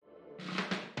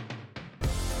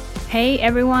Hey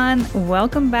everyone,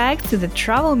 welcome back to the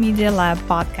Travel Media Lab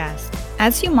podcast.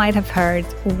 As you might have heard,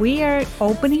 we are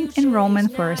opening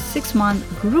enrollment for a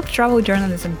 6-month group travel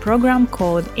journalism program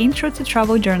called Intro to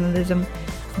Travel Journalism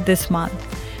this month.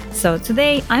 So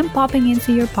today I'm popping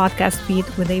into your podcast feed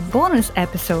with a bonus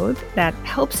episode that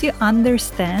helps you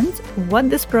understand what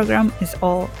this program is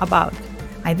all about.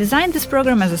 I designed this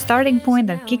program as a starting point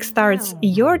that kickstarts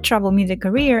your travel media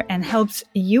career and helps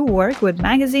you work with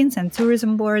magazines and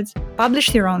tourism boards,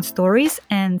 publish your own stories,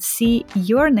 and see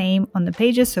your name on the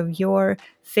pages of your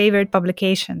favorite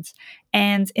publications.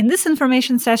 And in this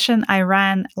information session I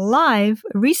ran live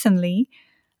recently,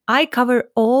 I cover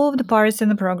all of the parts in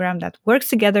the program that works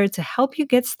together to help you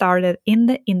get started in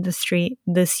the industry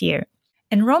this year.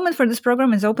 Enrollment for this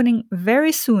program is opening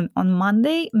very soon on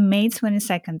Monday, May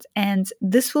 22nd, and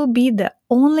this will be the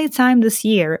only time this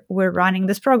year we're running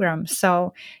this program.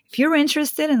 So if you're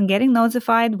interested in getting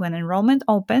notified when enrollment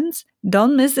opens,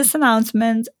 don't miss this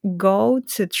announcement. Go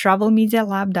to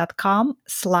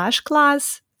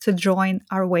travelmedialab.com/class to join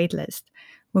our waitlist.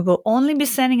 We will only be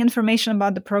sending information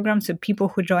about the program to people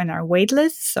who join our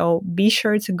waitlist, so be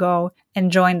sure to go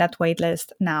and join that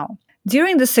waitlist now.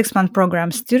 During the 6-month program,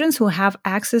 students will have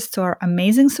access to our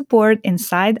amazing support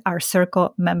inside our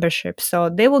Circle membership. So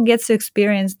they will get to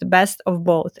experience the best of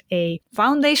both, a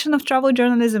foundation of travel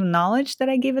journalism knowledge that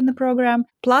I give in the program,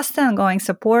 plus the ongoing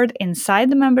support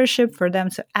inside the membership for them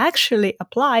to actually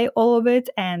apply all of it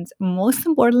and, most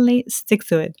importantly, stick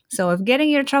to it. So if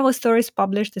getting your travel stories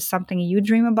published is something you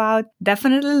dream about,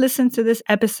 definitely listen to this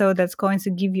episode that's going to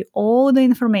give you all the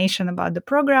information about the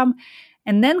program.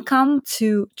 And then come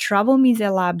to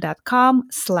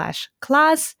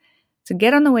travelmedialab.com/class to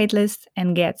get on the waitlist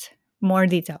and get more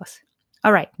details.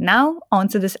 All right, now on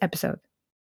to this episode.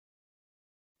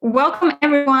 Welcome,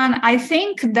 everyone. I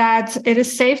think that it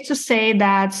is safe to say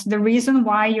that the reason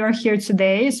why you're here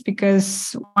today is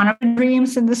because one of the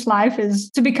dreams in this life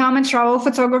is to become a travel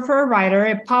photographer or writer,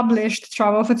 a published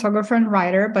travel photographer and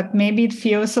writer, but maybe it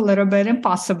feels a little bit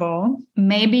impossible.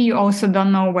 Maybe you also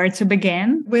don't know where to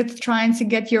begin with trying to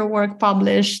get your work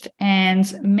published.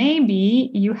 And maybe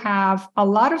you have a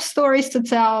lot of stories to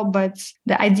tell, but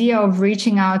the idea of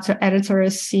reaching out to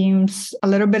editors seems a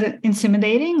little bit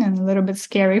intimidating and a little bit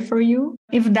scary for you.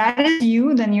 If that is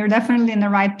you, then you're definitely in the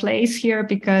right place here,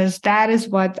 because that is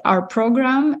what our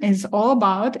program is all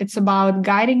about. It's about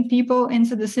guiding people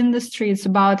into this industry. It's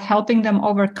about helping them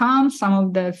overcome some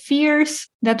of the fears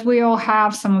that we all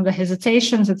have, some of the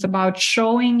hesitations. It's about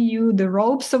showing you the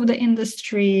ropes of the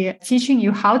industry, teaching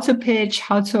you how to pitch,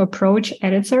 how to approach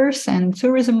editors and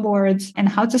tourism boards, and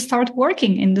how to start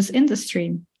working in this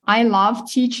industry. I love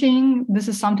teaching. This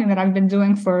is something that I've been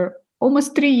doing for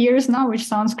almost 3 years now, which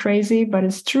sounds crazy, but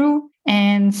it's true.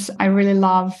 And I really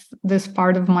love this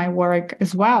part of my work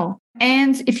as well.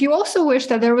 And if you also wish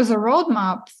that there was a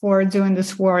roadmap for doing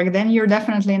this work, then you're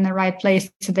definitely in the right place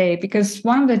today, because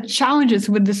one of the challenges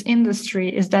with this industry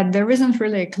is that there isn't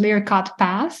really a clear-cut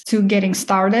path to getting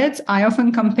started. I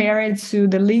often compare it to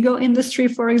the legal industry,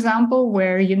 for example,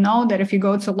 where you know that if you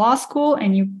go to law school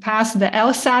and you pass the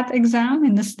LSAT exam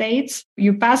in the States,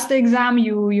 you pass the exam,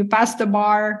 you pass the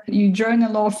bar, you join a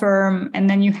law firm, and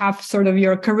then you have sort of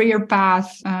your career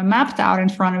path mapped out in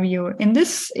front of you. In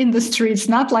this industry, it's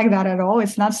not like that at all.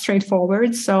 It's not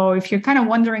straightforward. So if you're kind of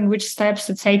wondering which steps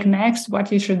to take next,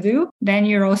 what you should do, then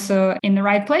you're also in the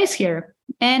right place here.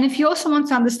 And if you also want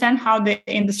to understand how the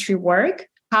industry works,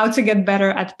 how to get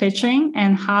better at pitching,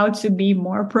 and how to be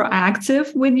more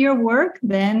proactive with your work,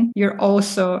 then you're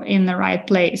also in the right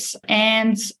place.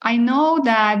 And I know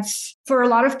that for a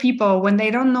lot of people, when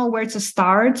they don't know where to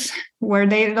start, where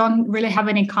they don't really have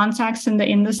any contacts in the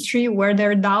industry, where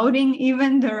they're doubting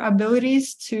even their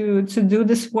abilities to do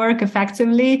this work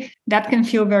effectively, that can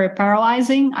feel very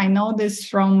paralyzing. I know this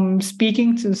from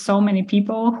speaking to so many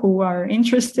people who are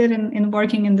interested in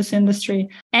working in this industry.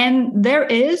 And there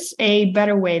is a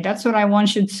better way. That's what I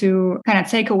want you to kind of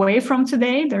take away from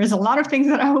today. There is a lot of things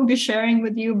that I will be sharing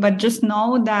with you, but just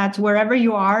know that wherever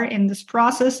you are in this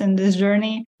process, in this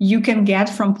journey, you can get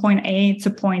from point A to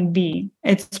point B.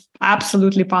 It's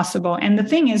absolutely possible. And the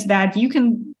thing is that you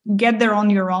can get there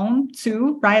on your own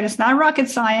too, right? It's not rocket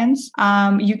science.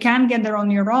 You can get there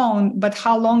on your own, but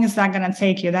how long is that going to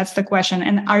take you? That's the question.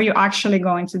 And are you actually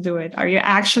going to do it? Are you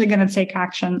actually going to take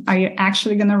action? Are you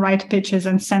actually going to write pitches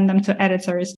and send them to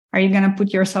editors? Are you going to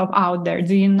put yourself out there?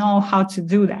 Do you know how to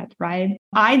do that, right?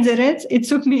 I did it. It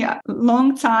took me a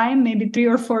long time, maybe 3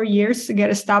 or 4 years to get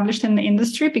established in the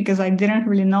industry because I didn't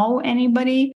really know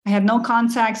anybody. I had no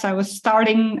contacts. I was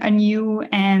starting anew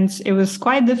and it was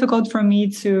quite difficult for me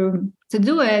to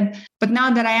do it. But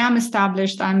now that I am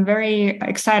established, I'm very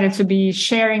excited to be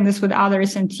sharing this with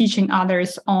others and teaching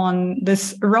others on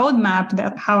this roadmap,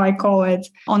 that how I call it,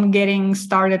 on getting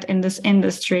started in this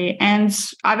industry. And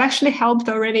I've actually helped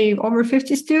already over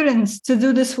 50 students to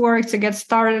do this work, to get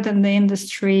started in the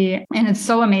industry. And it's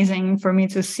so amazing for me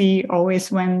to see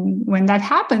always when that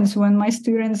happens, when my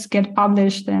students get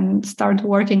published and start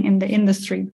working in the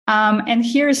industry. And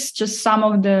here's just some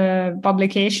of the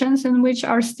publications in which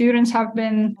our students have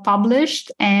been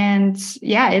published. And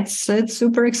yeah, it's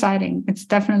super exciting. It's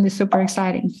definitely super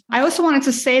exciting. I also wanted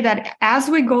to say that as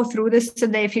we go through this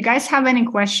today, if you guys have any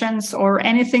questions or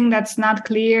anything that's not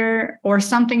clear or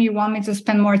something you want me to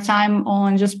spend more time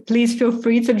on, just please feel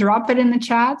free to drop it in the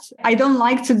chat. I don't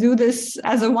like to do this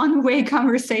as a one-way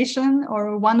conversation or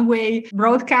a one-way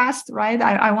broadcast, right?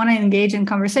 I want to engage in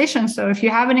conversation. So if you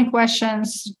have any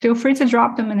questions, feel free to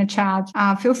drop them in the chat.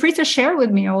 Feel free to share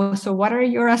with me also, what are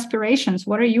your aspirations?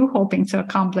 What are you hoping to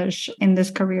accomplish in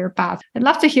this career path? I'd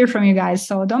love to hear from you guys.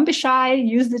 So don't be shy,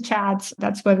 use the chat.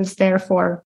 That's what it's there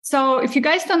for. So if you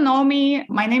guys don't know me,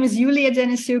 my name is Yulia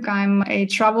Denisuk. I'm a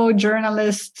travel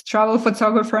journalist, travel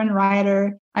photographer, and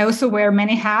writer. I also wear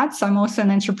many hats. I'm also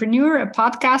an entrepreneur, a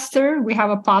podcaster. We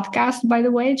have a podcast, by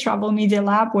the way, Travel Media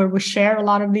Lab, where we share a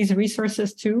lot of these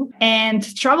resources too. And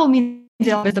Travel Media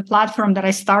is the platform that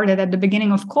I started at the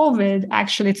beginning of COVID,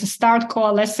 actually, to start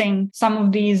coalescing some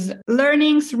of these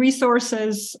learnings,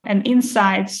 resources, and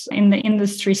insights in the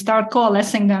industry, start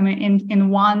coalescing them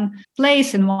in one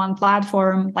place, in one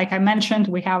platform. Like I mentioned,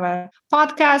 we have a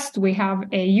podcast, we have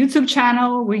a YouTube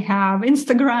channel, we have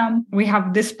Instagram, we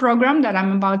have this program that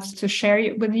I'm about to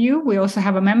share with you. We also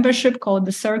have a membership called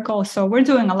The Circle. So we're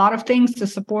doing a lot of things to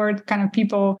support kind of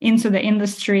people into the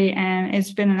industry. And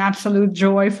it's been an absolute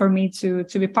joy for me to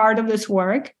be part of this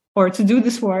work, or to do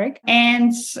this work.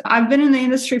 And I've been in the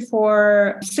industry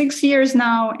for 6 years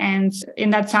now. And in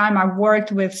that time, I've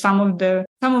worked with some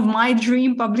of my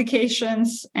dream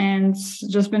publications, and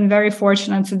just been very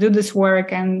fortunate to do this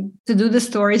work and to do the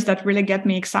stories that really get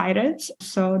me excited.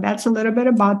 So that's a little bit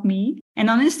about me. And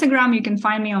on Instagram, you can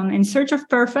find me on In Search of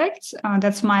Perfect.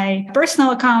 That's my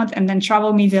personal account. And then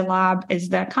Travel Media Lab is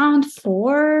the account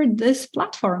for this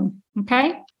platform.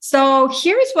 Okay. So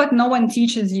here's what no one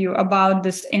teaches you about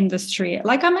this industry.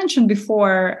 Like I mentioned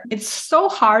before, it's so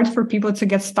hard for people to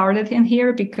get started in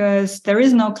here because there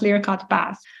is no clear-cut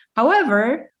path.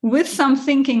 However, with some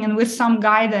thinking and with some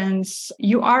guidance,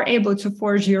 you are able to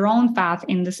forge your own path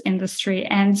in this industry.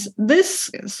 And this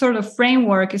sort of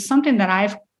framework is something that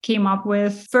I've came up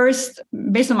with first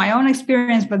based on my own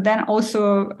experience, but then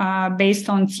also based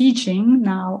on teaching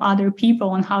now other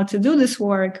people on how to do this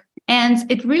work.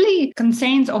 And it really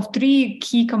contains of 3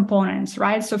 key components,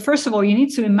 right? So first of all, you need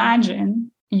to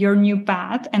imagine your new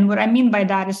path. And what I mean by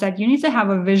that is that you need to have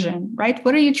a vision, right?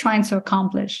 What are you trying to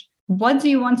accomplish? What do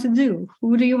you want to do?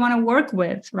 Who do you want to work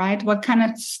with, right? What kind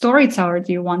of storyteller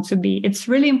do you want to be? It's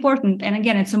really important. And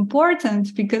again, it's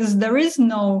important because there is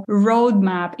no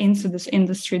roadmap into this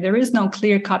industry. There is no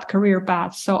clear-cut career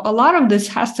path. So a lot of this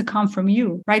has to come from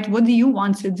you, right? What do you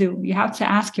want to do? You have to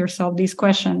ask yourself these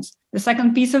questions. The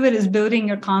second piece of it is building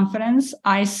your confidence.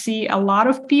 I see a lot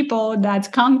of people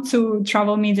that come to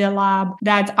Travel Media Lab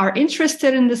that are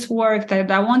interested in this work, that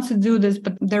want to do this,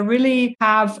 but they really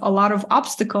have a lot of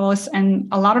obstacles, and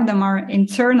a lot of them are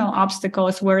internal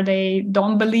obstacles where they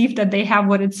don't believe that they have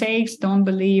what it takes, don't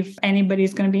believe anybody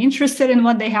is going to be interested in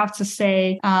what they have to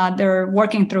say. They're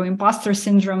working through imposter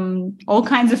syndrome, all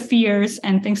kinds of fears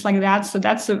and things like that. So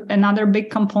that's another big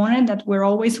component that we're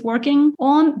always working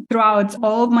on throughout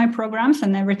all of my programs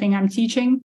and everything I'm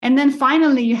teaching. And then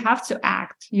finally, you have to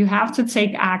act. You have to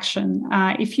take action.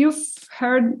 If you've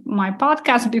heard my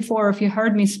podcast before, if you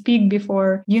heard me speak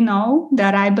before, you know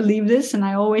that I believe this. And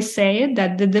I always say it,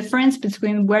 that the difference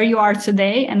between where you are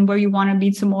today and where you want to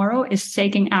be tomorrow is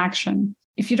taking action.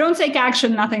 If you don't take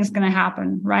action, nothing's going to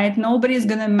happen, right? Nobody's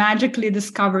going to magically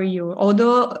discover you.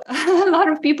 Although a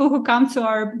lot of people who come to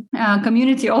our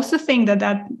community also think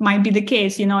that might be the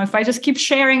case. You know, if I just keep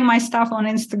sharing my stuff on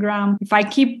Instagram, if I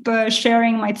keep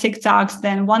sharing my TikToks,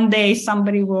 then one day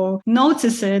somebody will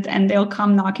notice it and they'll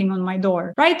come knocking on my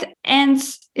door, right? And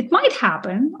it might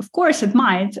happen. Of course, it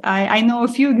might. I know a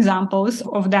few examples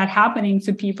of that happening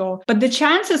to people, but the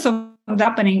chances of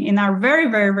happening in our very,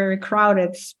 very, very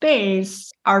crowded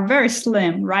space are very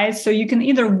slim, right? So you can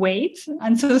either wait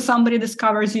until somebody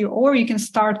discovers you, or you can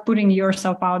start putting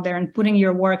yourself out there and putting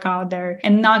your work out there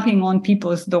and knocking on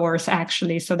people's doors,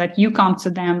 actually, so that you come to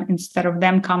them instead of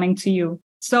them coming to you.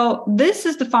 So this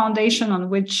is the foundation on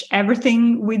which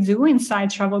everything we do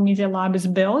inside Travel Media Lab is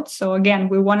built. So again,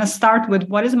 we want to start with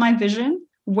what is my vision?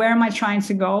 where am I trying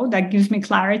to go? That gives me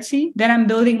clarity. Then I'm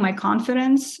building my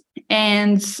confidence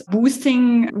and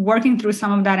boosting, working through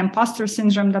some of that imposter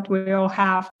syndrome that we all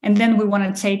have. And then we want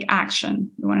to take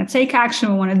action. We want to take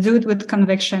action. We want to do it with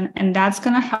conviction. And that's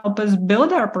going to help us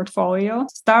build our portfolio,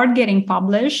 start getting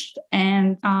published,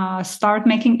 and start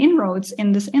making inroads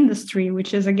in this industry,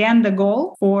 which is, again, the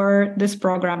goal for this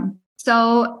program.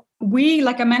 So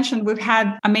like I mentioned, we've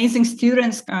had amazing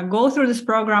students go through this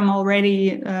program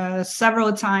already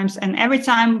several times. And every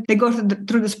time they go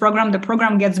through this program, the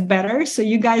program gets better. So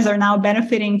you guys are now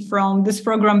benefiting from this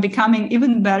program becoming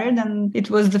even better than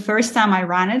it was the first time I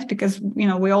ran it, because,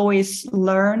 we always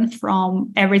learn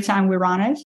from every time we run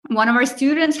it. One of our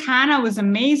students, Hannah, was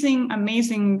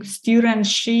amazing student.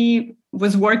 She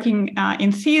was working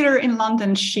in theater in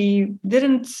London. She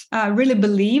didn't really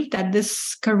believe that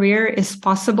this career is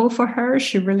possible for her.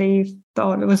 She really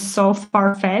thought it was so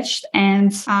far-fetched.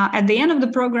 And at the end of the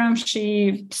program,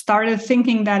 she started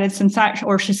thinking that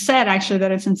she said actually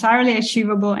that it's entirely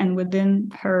achievable and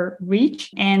within her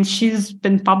reach. And she's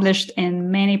been published in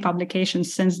many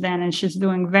publications since then, and she's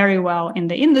doing very well in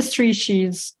the industry.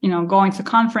 She's, going to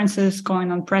conferences,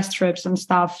 going on press trips and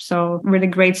stuff. So really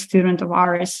great student of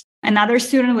ours. Another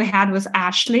student we had was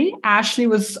Ashley.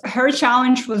 Her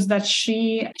challenge was that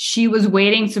she was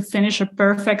waiting to finish a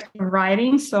perfect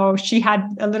writing. So she had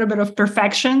a little bit of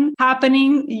perfection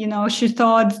happening. She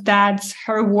thought that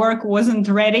her work wasn't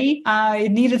ready.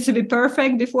 It needed to be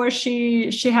perfect before she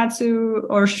had to,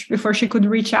 or before she could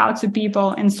reach out to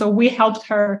people. And so we helped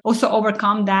her also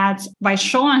overcome that by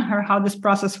showing her how this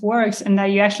process works, and that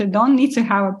you actually don't need to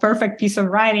have a perfect piece of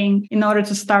writing in order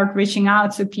to start reaching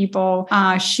out to people.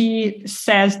 She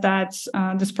says that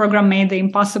this program made the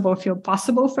impossible feel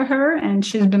possible for her, and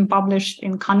she's been published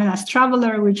in Condé Nast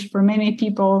Traveler, which for many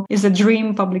people is a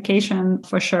dream publication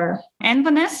for sure. And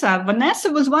Vanessa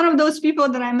was one of those people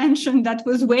that I mentioned that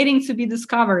was waiting to be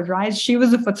discovered, right? She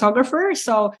was a photographer.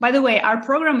 So by the way, our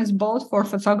program is both for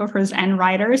photographers and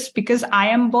writers, because I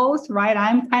am both, right?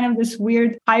 I'm kind of this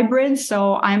weird hybrid.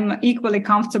 So I'm equally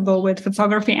comfortable with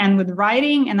photography and with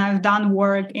writing, and I've done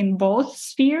work in both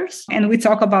spheres. And we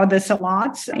talk about this a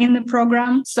lot in the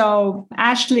program. So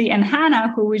Ashley and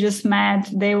Hannah, who we just met,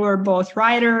 they were both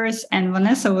writers, and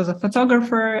Vanessa was a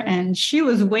photographer, and she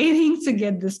was waiting to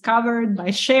get discovered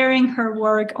by sharing her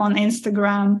work on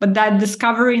Instagram, but that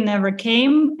discovery never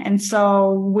came. And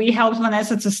so we helped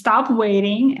Vanessa to stop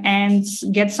waiting and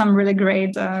get some really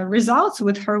great results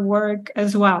with her work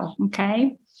as well.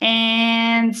 Okay.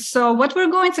 And so what we're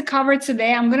going to cover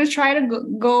today, I'm going to try to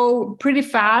go pretty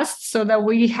fast so that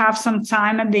we have some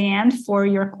time at the end for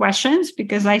your questions,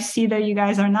 because I see that you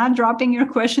guys are not dropping your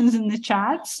questions in the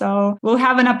chat. So we'll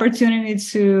have an opportunity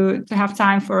to have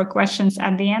time for questions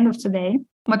at the end of today.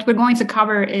 What we're going to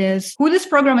cover is who this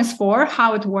program is for,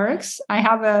 how it works. I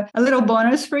have a little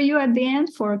bonus for you at the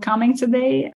end for coming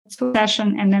today to the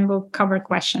session, and then we'll cover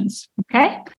questions.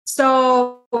 Okay.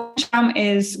 So the program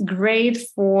is great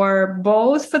for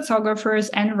both photographers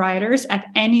and writers at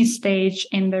any stage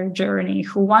in their journey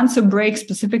who want to break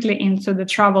specifically into the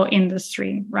travel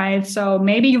industry, right? So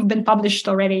maybe you've been published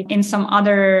already in some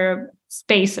other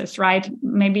spaces, right?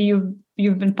 Maybe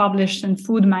you've been published in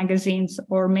food magazines,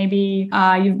 or maybe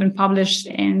you've been published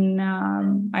in,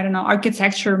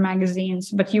 architecture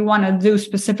magazines, but you want to do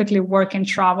specifically work in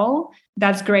travel.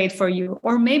 That's great for you.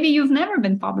 Or maybe you've never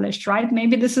been published, right?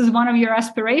 Maybe this is one of your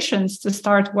aspirations to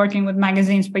start working with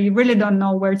magazines, but you really don't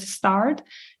know where to start.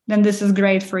 Then this is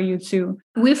great for you too.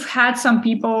 We've had some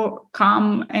people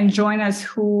come and join us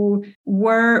who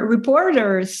were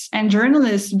reporters and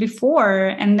journalists before,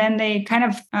 and then they kind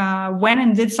of went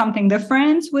and did something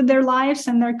different with their lives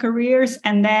and their careers.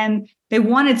 And then they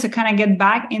wanted to kind of get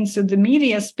back into the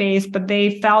media space, but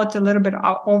they felt a little bit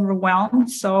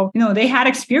overwhelmed. So, they had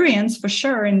experience for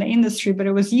sure in the industry, but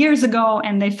it was years ago,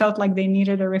 and they felt like they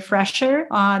needed a refresher,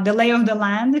 the lay of the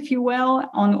land, if you will,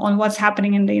 on what's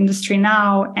happening in the industry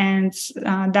now. And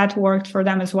that worked for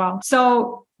them as well.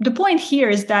 So the point here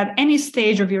is that any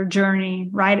stage of your journey,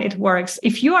 right, it works.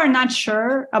 If you are not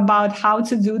sure about how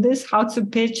to do this, how to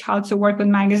pitch, how to work with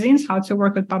magazines, how to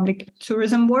work with public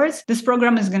tourism boards, this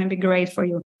program is going to be great for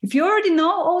you. If you already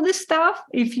know all this stuff,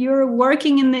 if you're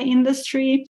working in the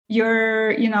industry,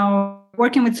 you're,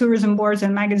 working with tourism boards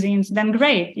and magazines, then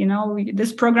great.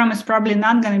 This program is probably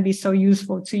not going to be so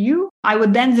useful to you. I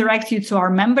would then direct you to our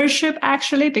membership,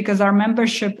 actually, because our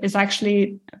membership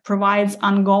provides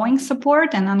ongoing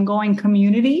support and ongoing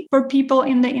community for people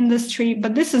in the industry.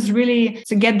 But this is really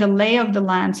to get the lay of the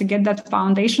land, to get that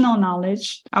foundational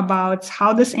knowledge about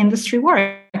how this industry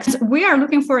works. Correct. We are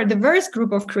looking for a diverse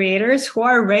group of creators who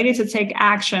are ready to take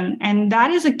action. And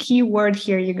that is a key word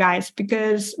here, you guys,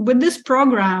 because with this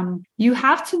program, you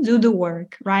have to do the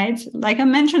work, right? Like I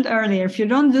mentioned earlier, if you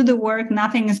don't do the work,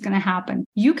 nothing is going to happen.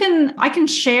 I can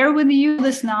share with you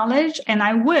this knowledge, and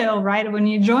I will, right? When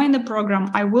you join the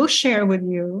program, I will share with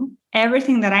you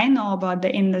everything that I know about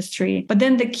the industry. But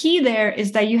then the key there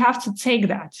is that you have to take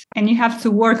that and you have to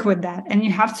work with that and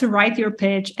you have to write your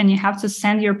pitch and you have to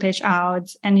send your pitch out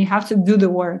and you have to do the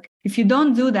work. If you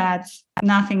don't do that,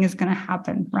 nothing is going to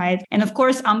happen, right? And of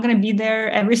course, I'm going to be there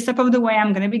every step of the way.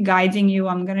 I'm going to be guiding you.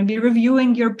 I'm going to be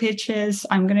reviewing your pitches.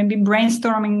 I'm going to be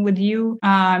brainstorming with you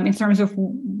in terms of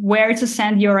where to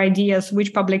send your ideas,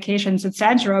 which publications,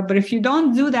 etc. But if you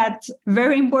don't do that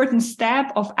very important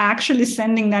step of actually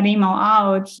sending that email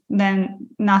out, then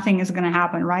nothing is going to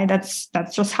happen, right? That's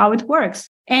just how it works.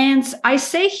 And I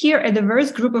say here a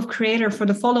diverse group of creators for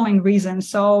the following reason.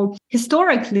 So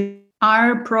historically,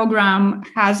 our program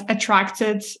has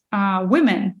attracted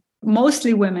women,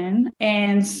 mostly women.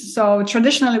 And so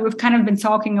traditionally, we've kind of been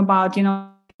talking about,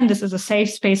 this is a safe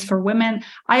space for women.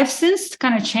 I have since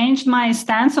kind of changed my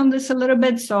stance on this a little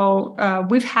bit. So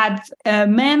we've had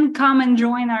men come and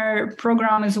join our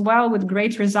program as well with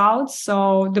great results.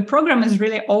 So the program is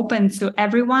really open to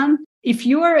everyone. If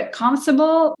you are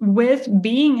comfortable with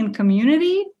being in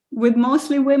community with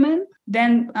mostly women,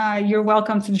 then you're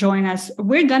welcome to join us.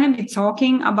 We're going to be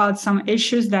talking about some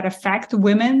issues that affect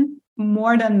women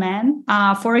more than men.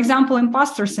 For example,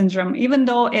 imposter syndrome, even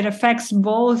though it affects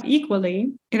both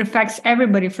equally, it affects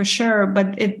everybody for sure.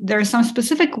 But there are some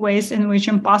specific ways in which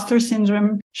imposter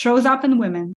syndrome shows up in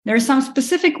women. There are some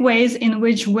specific ways in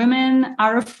which women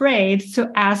are afraid to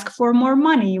ask for more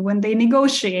money when they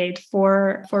negotiate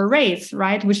for rates,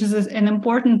 right? Which is an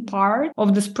important part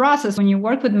of this process. When you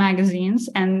work with magazines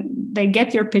and they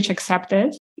get your pitch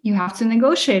accepted, you have to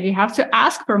negotiate. You have to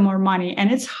ask for more money.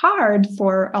 And it's hard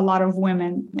for a lot of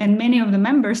women and many of the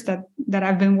members that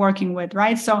I've been working with,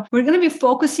 right? So we're going to be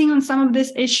focusing on some of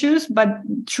these issues, but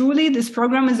truly this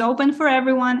program is open for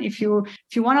everyone. If you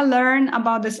want to learn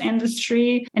about this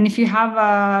industry and if you have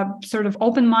a sort of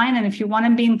open mind and if you want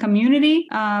to be in community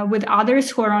with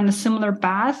others who are on a similar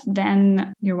path,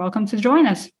 then you're welcome to join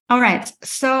us. All right.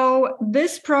 So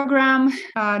this program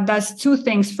does two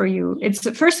things for you.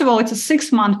 First of all, it's a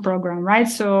 6-month program, right?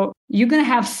 So you're going to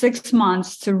have 6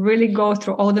 months to really go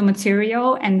through all the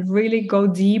material and really go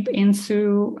deep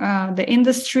into the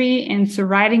industry, into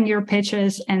writing your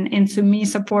pitches and into me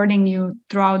supporting you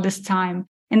throughout this time.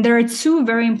 And there are two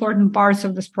very important parts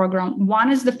of this program.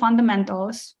 One is the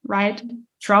fundamentals, right?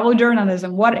 Travel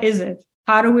journalism. What is it?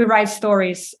 How do we write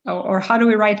stories or how do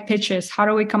we write pitches? How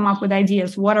do we come up with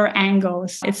ideas? What are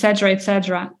angles, et cetera, et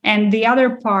cetera? And the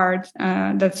other part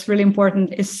that's really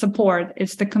important is support.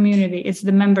 It's the community. It's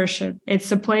the membership.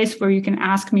 It's a place where you can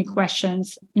ask me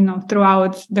questions,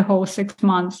 throughout the whole 6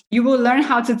 months. You will learn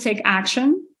how to take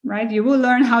action, right? You will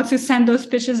learn how to send those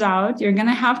pitches out. You're going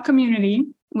to have community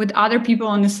with other people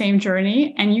on the same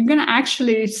journey, and you're going to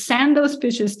actually send those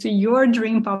pitches to your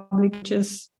dream public, which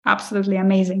is absolutely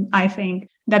amazing. I think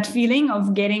that feeling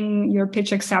of getting your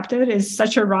pitch accepted is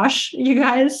such a rush, you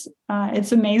guys.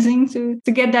 It's amazing to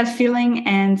get that feeling,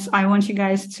 and I want you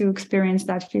guys to experience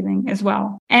that feeling as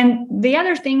well. And the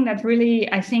other thing that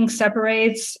really, I think,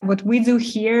 separates what we do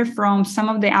here from some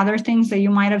of the other things that you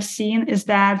might have seen is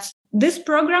that this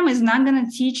program is not going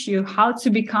to teach you how to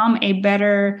become a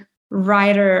better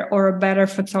writer or a better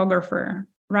photographer,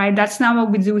 right? That's not what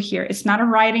we do here. It's not a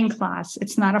writing class.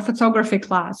 It's not a photography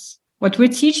class. What we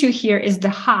teach you here is the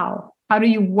how. How do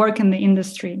you work in the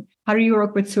industry? How do you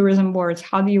work with tourism boards?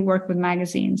 How do you work with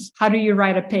magazines? How do you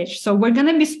write a pitch? So we're going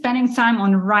to be spending time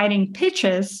on writing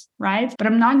pitches, right? But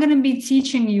I'm not going to be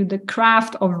teaching you the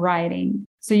craft of writing.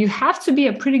 So you have to be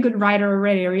a pretty good writer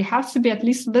already, or you have to be at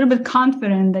least a little bit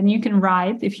confident that you can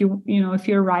write if you're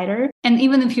a writer. And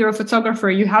even if you're a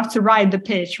photographer, you have to write the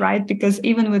pitch, right? Because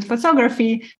even with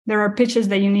photography, there are pitches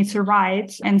that you need to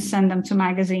write and send them to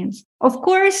magazines. Of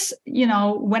course,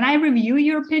 when I review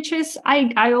your pitches,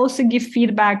 I also give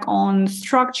feedback on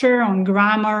structure, on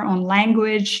grammar, on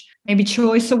language, maybe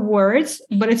choice of words,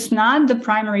 but it's not the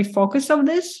primary focus of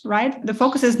this, right? The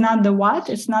focus is not the what,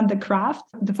 it's not the craft.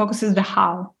 The focus is the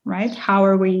how, right? How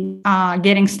are we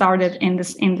getting started in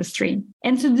this industry?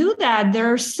 And to do that,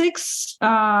 there are 6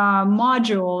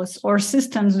 modules or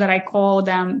systems that I call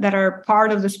them that are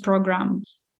part of this program.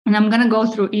 And I'm going to go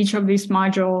through each of these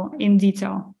modules in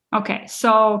detail. Okay,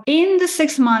 so in the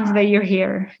 6 months that you're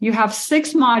here, you have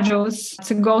 6 modules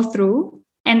to go through.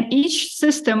 And each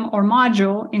system or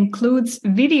module includes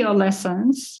video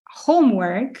lessons,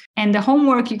 homework, and the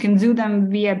homework, you can do them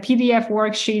via PDF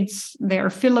worksheets. They're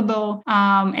fillable,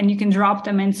 and you can drop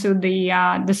them into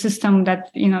the system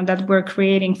that we're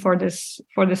creating for this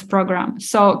program.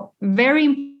 So very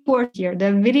important here,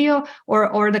 the video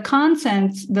or the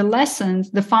content, the lessons,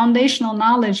 the foundational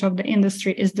knowledge of the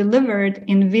industry is delivered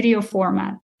in video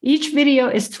format. Each video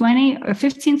is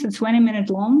 15 to 20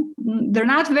 minutes long. They're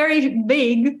not very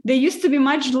big. They used to be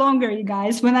much longer, you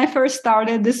guys. When I first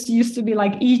started, this used to be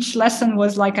like each lesson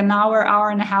was like an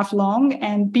hour and a half long.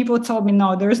 And people told me,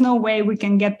 no, there's no way we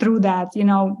can get through that.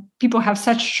 People have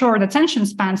such short attention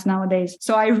spans nowadays.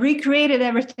 So I recreated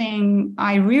everything.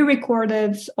 I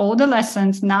re-recorded all the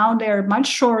lessons. Now they're much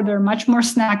shorter, much more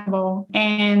snackable.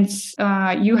 And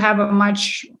you have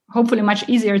hopefully much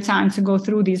easier time to go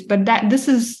through these. But this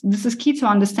is key to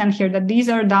understand here, that these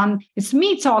are done. It's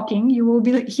me talking. You will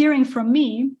be hearing from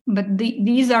me, but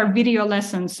these are video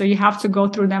lessons. So you have to go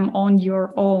through them on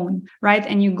your own, right?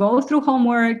 And you go through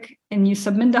homework and you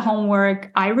submit the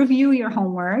homework. I review your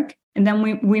homework, and then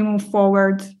we move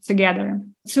forward together.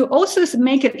 To also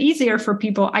make it easier for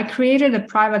people, I created a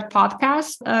private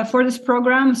podcast for this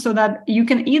program so that you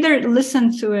can either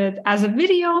listen to it as a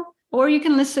video, or you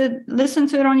can listen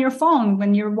to it on your phone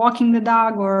when you're walking the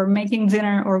dog or making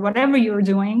dinner or whatever you're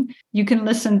doing. You can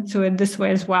listen to it this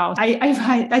way as well.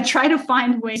 I try to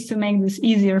find ways to make this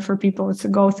easier for people to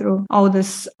go through all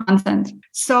this content.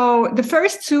 So the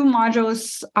first two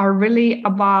modules are really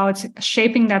about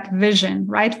shaping that vision,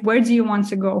 right? Where do you want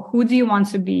to go? Who do you want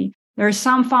to be? There are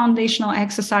some foundational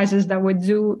exercises that we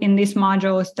do in these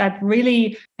modules that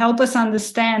really help us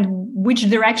understand which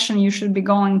direction you should be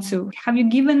going to. Have you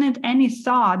given it any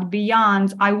thought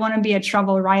beyond, I want to be a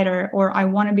travel writer or I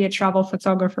want to be a travel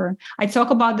photographer? I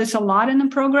talk about this a lot in the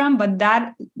program, but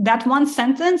that one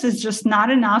sentence is just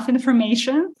not enough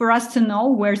information for us to know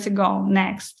where to go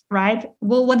next, right?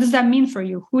 Well, what does that mean for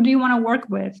you? Who do you want to work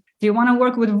with? Do you want to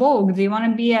work with Vogue? Do you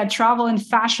want to be a travel and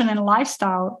fashion and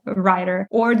lifestyle writer?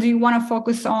 Or do you want to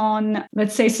focus on,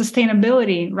 let's say,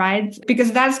 sustainability, right?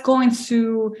 Because that's going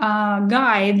to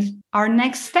guide our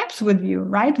next steps with you,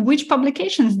 right? Which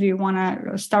publications do you want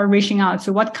to start reaching out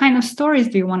to? What kind of stories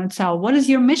do you want to tell? What is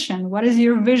your mission? What is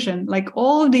your vision? Like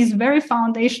all of these very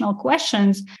foundational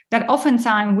questions that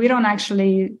oftentimes we don't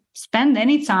actually spend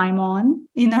any time on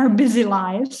in our busy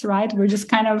lives, right? We're just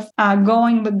kind of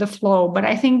going with the flow. But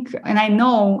I think, and I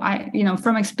know,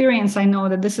 from experience, I know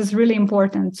that this is really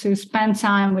important to spend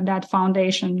time with that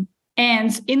foundation.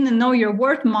 And in the Know Your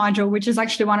Worth module, which is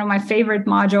actually one of my favorite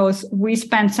modules, we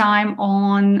spend time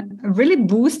on really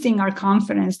boosting our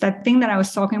confidence. That thing that I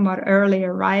was talking about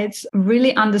earlier, right?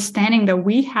 Really understanding that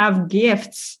we have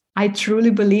gifts. I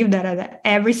truly believe that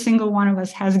every single one of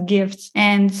us has gifts,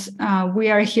 and we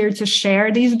are here to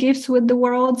share these gifts with the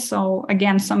world. So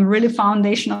again, some really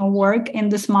foundational work in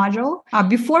this module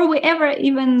before we ever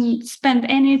even spend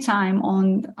any time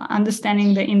on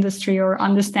understanding the industry or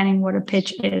understanding what a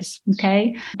pitch is.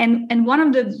 Okay. And one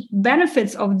of the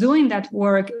benefits of doing that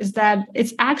work is that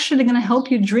it's actually going to help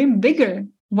you dream bigger.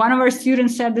 One of our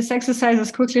students said this exercise is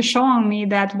quickly showing me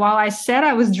that while I said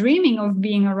I was dreaming of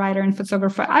being a writer and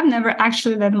photographer, I've never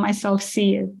actually let myself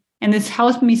see it. And it's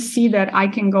helped me see that I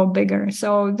can go bigger.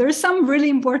 So there's some really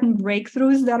important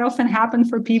breakthroughs that often happen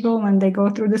for people when they go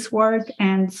through this work.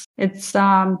 And it's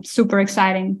super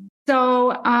exciting.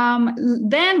 So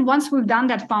then once we've done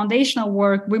that foundational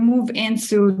work, we move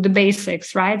into the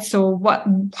basics, right? So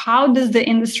how does the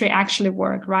industry actually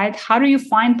work, right? How do you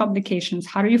find publications?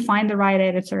 How do you find the right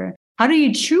editor? How do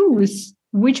you choose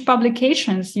which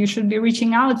publications you should be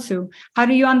reaching out to? How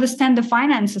do you understand the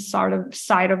finances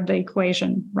side of the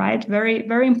equation, right? Very,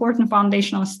 very important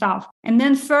foundational stuff. And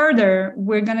then further,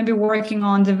 we're going to be working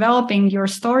on developing your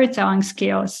storytelling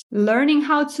skills, learning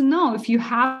how to know if you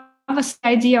have an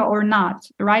idea or not,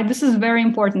 right? This is very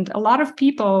important. A lot of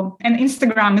people, and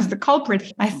Instagram is the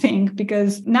culprit, I think,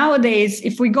 because nowadays,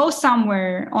 if we go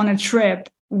somewhere on a trip,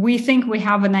 we think we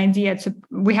have an idea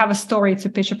we have a story to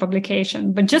pitch a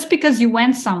publication. But just because you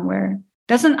went somewhere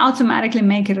doesn't automatically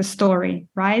make it a story,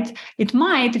 right? It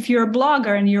might, if you're a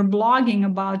blogger and you're blogging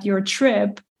about your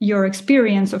trip, your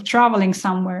experience of traveling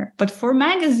somewhere. But for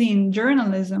magazine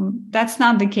journalism, that's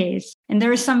not the case. And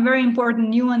there are some very important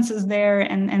nuances there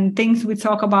and things we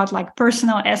talk about, like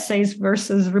personal essays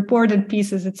versus reported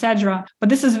pieces, etc. But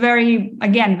this is very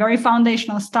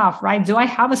foundational stuff, right? Do I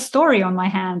have a story on my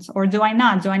hands or do I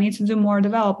not? Do I need to do more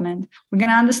development? We're going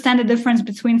to understand the difference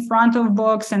between front of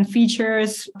books and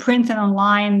features, print and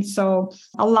online. So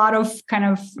a lot of kind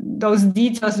of those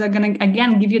details that are going to,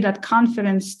 again, give you that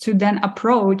confidence to then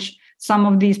approach some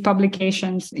of these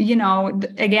publications.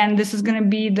 Again, this is going to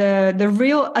be the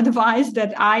real advice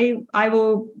that I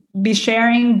will be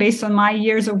sharing based on my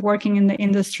years of working in the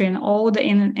industry and all the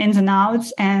ins and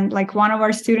outs. And like one of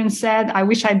our students said, I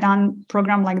wish I'd done a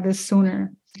program like this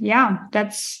sooner. Yeah,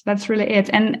 that's really it.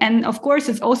 And of course,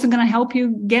 it's also going to help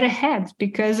you get ahead,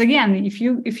 because again, if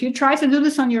you try to do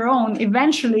this on your own,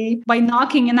 eventually by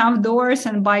knocking enough doors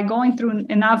and by going through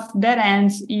enough dead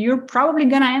ends, you're probably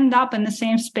going to end up in the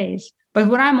same space. But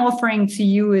what I'm offering to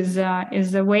you is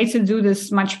a way to do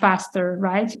this much faster,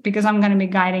 right? Because I'm going to be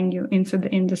guiding you into the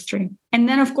industry. And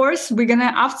then, of course,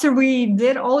 after we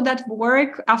did all that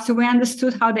work, after we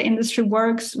understood how the industry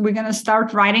works, we're going to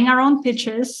start writing our own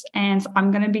pitches. And I'm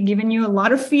going to be giving you a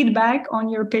lot of feedback on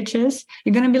your pitches.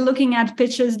 You're going to be looking at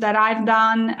pitches that I've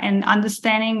done and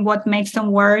understanding what makes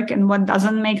them work and what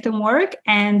doesn't make them work.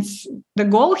 And the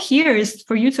goal here is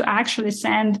for you to actually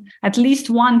send at least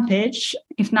one pitch,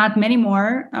 if not many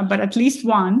more, but at least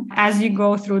one as you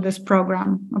go through this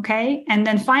program. Okay. And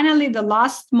then finally, the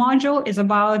last module is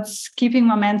about keeping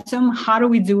momentum. How do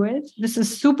we do it? This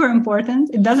is super important.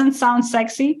 It doesn't sound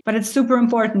sexy, but it's super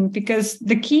important, because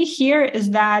the key here is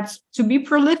that to be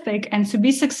prolific and to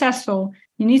be successful,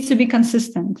 you need to be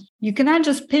consistent. You cannot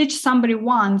just pitch somebody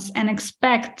once and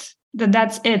expect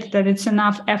that's it, that it's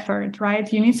enough effort,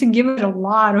 right? You need to give it a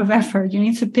lot of effort. You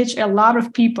need to pitch a lot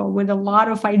of people with a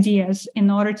lot of ideas in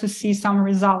order to see some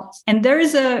results. And there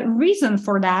is a reason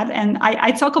for that. And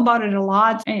I talk about it a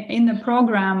lot in the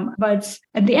program, but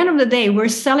at the end of the day, we're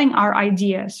selling our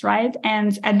ideas, right?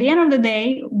 And at the end of the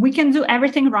day, we can do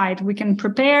everything right. We can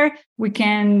prepare, we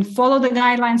can follow the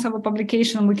guidelines of a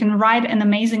publication, we can write an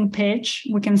amazing pitch,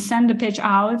 we can send the pitch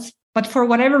out. But for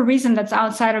whatever reason that's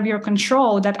outside of your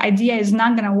control, that idea is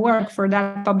not going to work for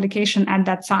that publication at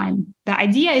that time. The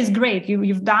idea is great.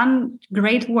 You've done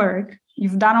great work.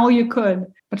 You've done all you could.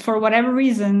 But for whatever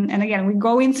reason, and again, we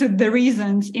go into the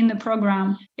reasons in the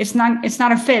program, it's not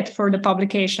a fit for the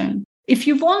publication. If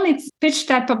you've only pitched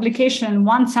that publication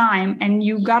one time and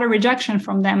you got a rejection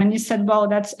from them and you said, well,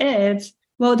 that's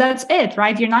it,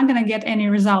 right? You're not going to get any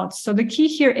results. So the key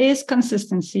here is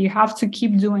consistency. You have to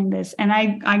keep doing this. And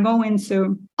I go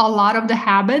into a lot of the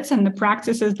habits and the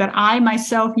practices that I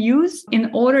myself use in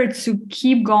order to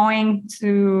keep going,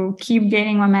 to keep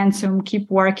gaining momentum, keep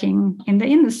working in the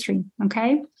industry.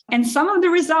 Okay. And some of the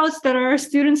results that our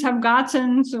students have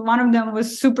gotten, so one of them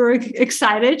was super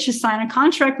excited. She signed a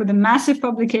contract with a massive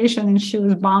publication and she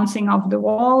was bouncing off the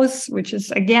walls, which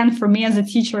is, again, for me as a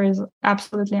teacher, is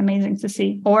absolutely amazing to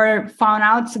see. Or found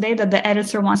out today that the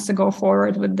editor wants to go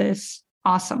forward with this.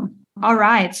 Awesome. All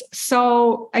right.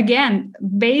 So again,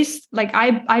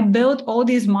 I built all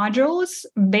these modules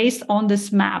based on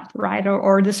this map, right?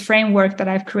 Or this framework that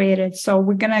I've created. So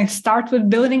we're going to start with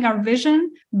building our vision,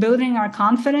 building our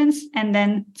confidence, and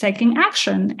then taking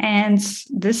action. And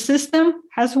this system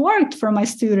has worked for my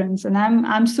students, and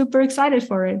I'm super excited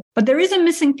for it. But there is a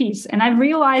missing piece. And I've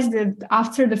realized that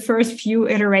after the first few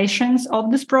iterations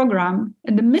of this program,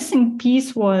 the missing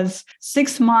piece was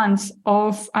 6 months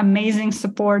of amazing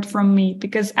support from me.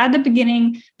 Because at the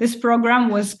beginning, this program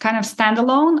was kind of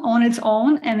standalone on its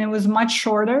own, and it was much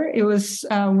shorter. It was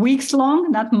weeks long,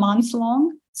 not months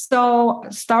long. So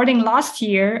starting last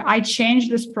year, I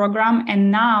changed this program,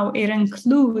 and now it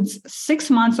includes 6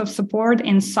 months of support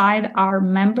inside our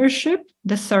membership,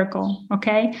 the circle.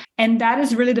 Okay. And that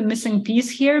is really the missing piece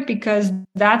here, because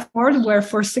that's where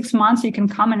for 6 months you can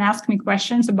come and ask me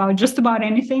questions about just about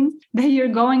anything that you're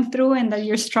going through and that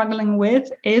you're struggling with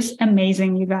is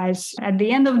amazing, you guys. At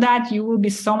the end of that, you will be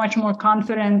so much more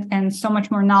confident and so much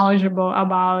more knowledgeable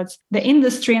about the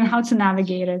industry and how to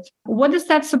navigate it. What does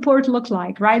that support look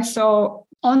like, right? So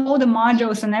on all the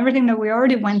modules and everything that we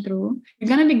already went through, you're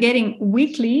going to be getting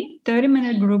weekly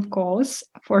 30-minute group calls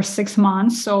for 6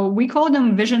 months. So we call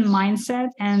them Vision Mindset.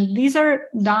 And these are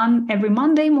done every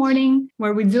Monday morning,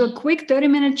 where we do a quick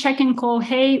 30-minute check-in call.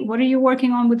 Hey, what are you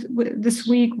working on with this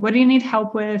week? What do you need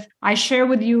help with? I share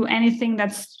with you anything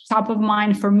that's top of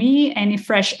mind for me, any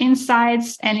fresh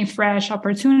insights, any fresh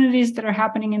opportunities that are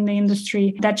happening in the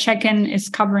industry. That check-in is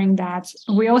covering that.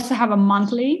 We also have a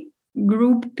monthly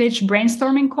group pitch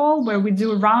brainstorming call where we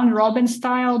do a round robin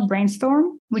style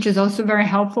brainstorm, which is also very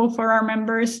helpful for our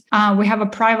members. We have a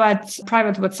private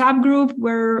WhatsApp group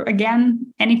where,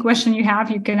 again, any question you have,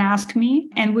 you can ask me.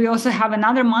 And we also have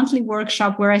another monthly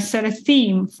workshop where I set a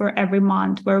theme for every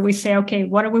month, where we say, okay,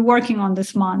 what are we working on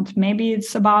this month? Maybe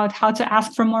it's about how to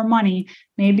ask for more money.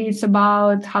 Maybe it's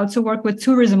about how to work with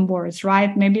tourism boards,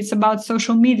 right? Maybe it's about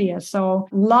social media. So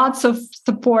lots of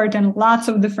support and lots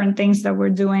of different things that we're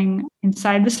doing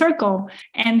inside the circle.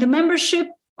 And the membership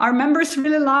Our members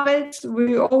really love it.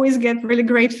 We always get really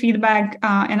great feedback.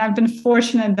 And I've been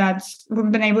fortunate that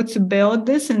we've been able to build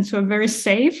this into a very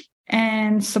safe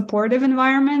and supportive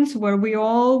environment where we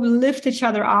all lift each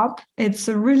other up. It's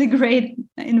a really great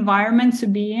environment to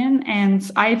be in. And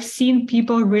I've seen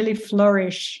people really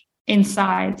flourish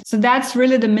inside. So that's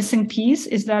really the missing piece,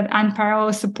 is that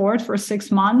unparalleled support for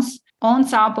 6 months on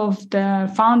top of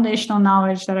the foundational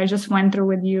knowledge that I just went through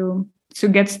with you to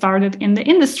get started in the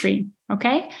industry.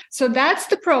 Okay, so that's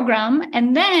the program.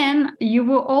 And then you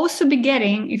will also be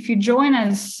getting, if you join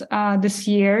us this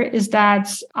year, is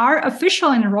that our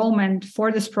official enrollment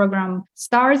for this program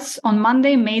starts on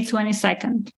Monday, May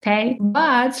 22nd. Okay,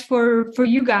 but for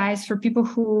you guys, for people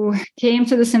who came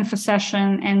to this info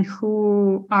session and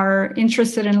who are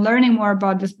interested in learning more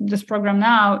about this program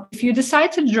now, if you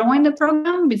decide to join the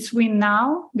program between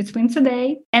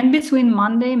today and between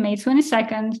Monday, May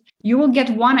 22nd, you will get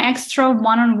one extra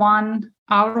one-on-one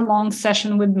hour-long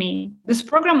session with me. This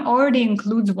program already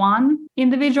includes one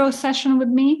individual session with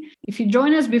me. If you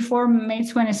join us before May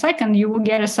 22nd, you will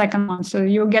get a second one. So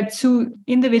you'll get 2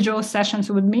 individual sessions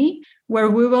with me, where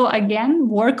we will, again,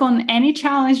 work on any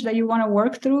challenge that you want to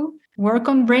work through, work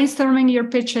on brainstorming your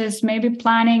pitches, maybe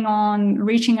planning on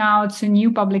reaching out to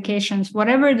new publications,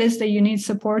 whatever it is that you need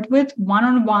support with,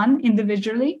 one-on-one,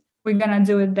 individually. We're going to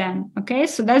do it then. Okay.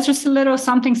 So that's just a little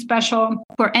something special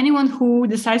for anyone who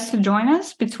decides to join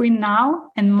us between now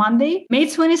and Monday, May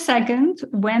 22nd,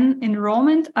 when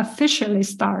enrollment officially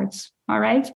starts. All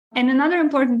right. And another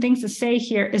important thing to say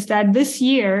here is that this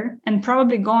year, and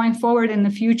probably going forward in the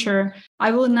future,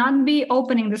 I will not be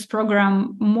opening this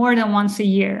program more than once a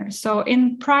year. So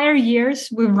in prior years,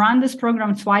 we've run this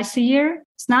program twice a year.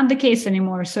 It's not the case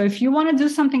anymore. So if you want to do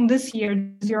something this year,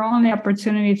 it's your only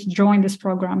opportunity to join this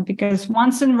program, because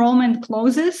once enrollment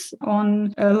closes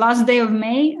on last day of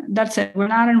May, that's it.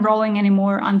 We're not enrolling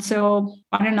anymore until,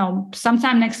 I don't know,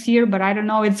 sometime next year, but I don't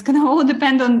know. It's going to all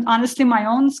depend on, honestly, my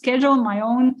own schedule, my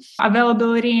own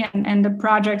availability and the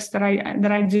projects that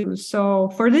I do. So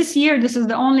for this year, this is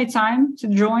the only time to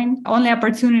join, only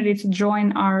opportunity to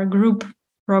join our group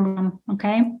program.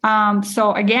 Okay.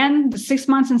 So again, the 6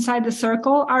 months inside the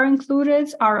circle are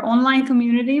included. Our online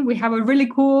community, we have a really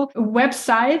cool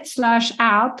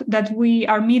website/app that we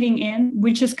are meeting in,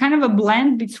 which is kind of a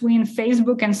blend between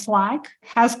Facebook and Slack,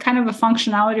 has kind of a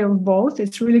functionality of both.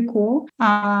 It's really cool.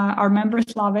 Our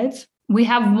members love it. We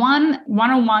have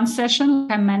one-on-one session,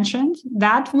 like I mentioned.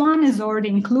 That one is already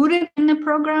included in the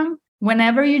program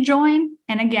whenever you join.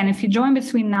 And again, if you join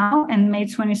between now and May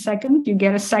 22nd, you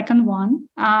get a second one.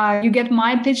 You get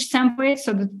my pitch template.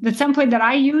 So the template that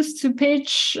I use to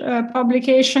pitch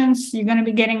publications, you're going to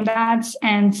be getting that.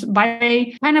 And by the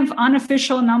way, kind of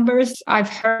unofficial numbers I've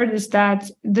heard is that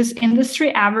this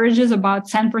industry averages about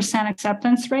 10%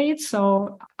 acceptance rate.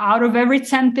 So out of every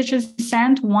 10 pitches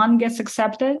sent, 1 gets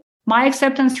accepted. My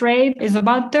acceptance rate is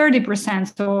about 30%.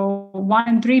 So 1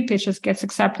 in 3 pitches gets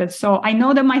accepted. So I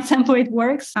know that my template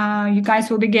works. You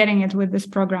guys will be getting it with this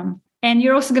program. And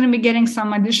you're also going to be getting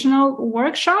some additional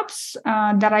workshops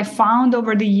that I found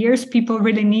over the years people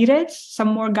really needed some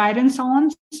more guidance on.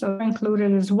 So they're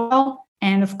included as well.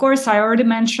 And of course, I already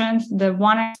mentioned the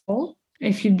one goal.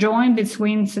 If you join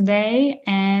between today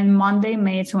and Monday,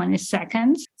 May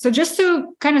 22nd. So just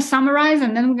to kind of summarize,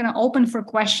 and then we're going to open for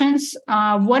questions,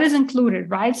 what is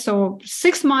included, right? So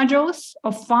 6 modules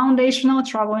of foundational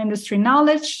travel industry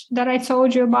knowledge that I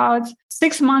told you about,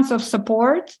 6 months of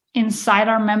support inside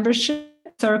our membership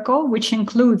circle, which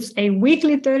includes a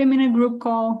weekly 30-minute group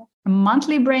call, a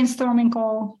monthly brainstorming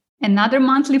call, another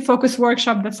monthly focus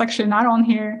workshop that's actually not on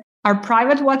here, our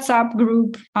private WhatsApp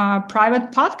group,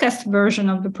 private podcast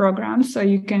version of the program, so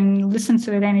you can listen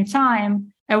to it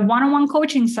anytime, a one-on-one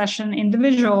coaching session,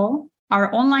 individual,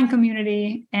 our online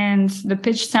community, and the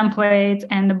pitch template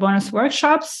and the bonus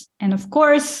workshops. And of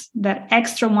course, that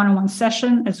extra one-on-one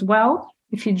session as well,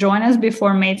 if you join us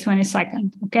before May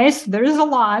 22nd. Okay, so there is a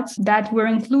lot that we're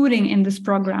including in this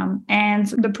program. And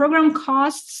the program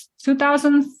costs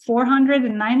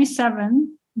 $2,497.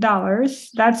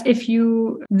 That's if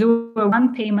you do a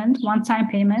one-time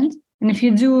payment. And if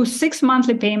you do 6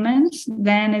 monthly payments,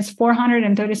 then it's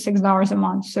 $436 a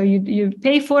month. So you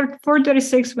pay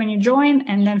 $436 when you join,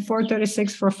 and then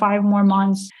 $436 for 5 more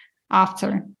months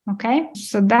after. Okay,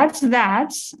 so that's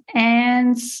that.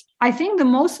 And I think the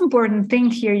most important thing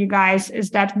here, you guys,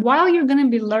 is that while you're going to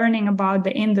be learning about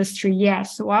the industry,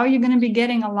 yes, while you're going to be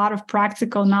getting a lot of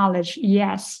practical knowledge,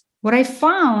 yes, what I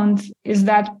found is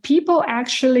that people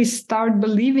actually start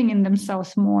believing in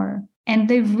themselves more. And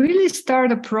they really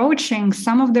start approaching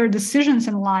some of their decisions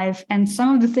in life and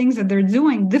some of the things that they're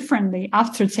doing differently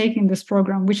after taking this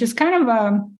program, which is kind of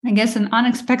I guess, an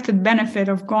unexpected benefit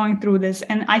of going through this.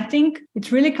 And I think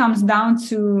it really comes down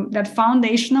to that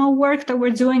foundational work that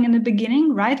we're doing in the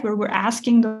beginning, right? Where we're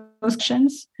asking those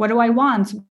questions. What do I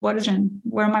want? What is it?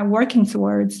 Where am I working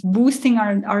towards? Boosting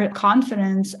our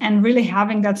confidence and really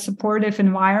having that supportive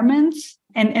environment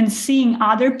and seeing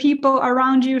other people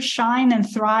around you shine and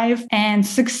thrive and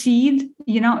succeed.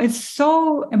 It's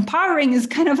so empowering is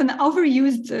kind of an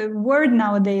overused word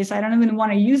nowadays. I don't even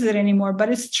want to use it anymore, but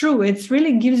it's true. It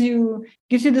really gives you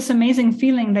this amazing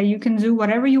feeling that you can do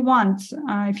whatever you want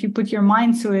if you put your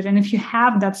mind to it. And if you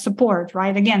have that support,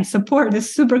 right? Again, support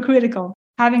is super critical.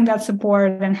 Having that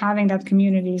support and having that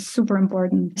community is super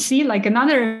important. See, like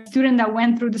another student that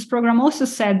went through this program also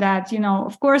said that,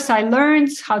 of course, I learned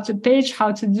how to pitch,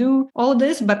 how to do all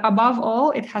this, but above all,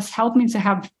 it has helped me to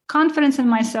have confidence in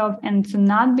myself and to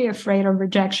not be afraid of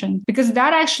rejection, because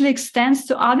that actually extends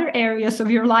to other areas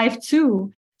of your life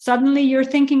too. Suddenly you're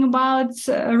thinking about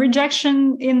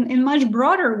rejection in much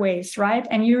broader ways, right?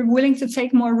 And you're willing to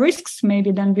take more risks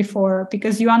maybe than before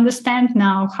because you understand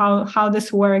now how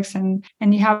this works and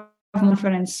you have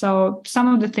confidence. So some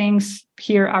of the things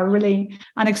here are really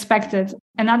unexpected.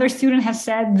 Another student has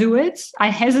said, do it. I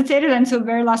hesitated until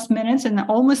very last minute and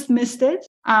almost missed it.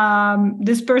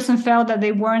 This person felt that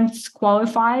they weren't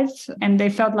qualified and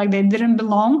they felt like they didn't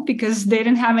belong because they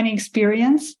didn't have any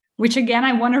experience. Which again,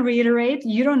 I want to reiterate,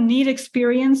 you don't need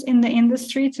experience in the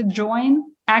industry to join.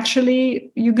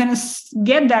 Actually, you're going to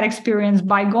get that experience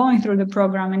by going through the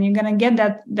program and you're going to get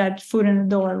that foot in the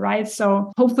door, right?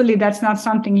 So hopefully that's not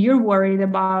something you're worried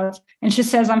about. And she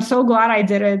says, I'm so glad I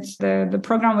did it. The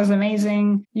program was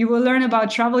amazing. You will learn about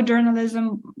travel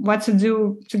journalism, what to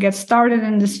do to get started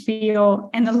in this field.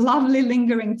 And a lovely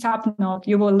lingering top note,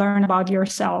 you will learn about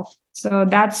yourself. So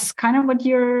that's kind of what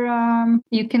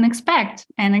you can expect.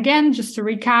 And again, just to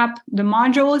recap, the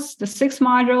modules, the 6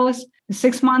 modules, the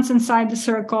 6 months inside the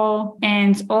circle,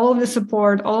 and all of the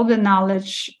support, all of the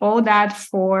knowledge, all that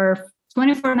for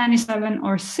 $24.97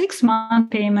 or 6-month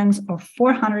payments of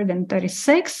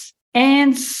 $436.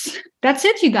 And that's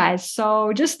it, you guys.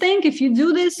 So just think, if you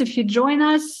do this, if you join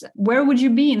us, where would you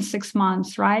be in 6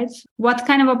 months, right? What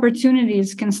kind of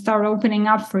opportunities can start opening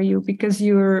up for you because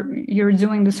you're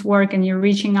doing this work and you're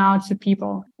reaching out to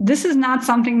people? This is not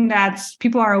something that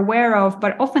people are aware of,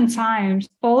 but oftentimes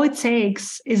all it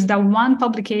takes is that one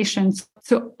publication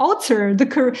to alter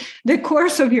the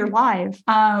course of your life.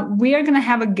 We are going to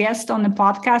have a guest on the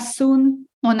podcast soon,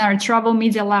 on our Travel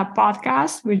Media Lab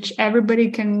podcast, which everybody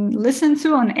can listen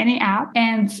to on any app.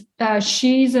 And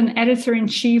she's an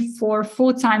editor-in-chief for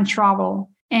Full-Time Travel.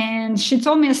 And she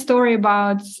told me a story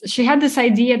about, she had this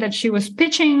idea that she was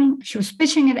pitching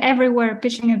it everywhere,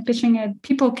 pitching it.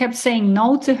 People kept saying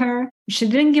no to her. She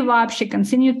didn't give up. She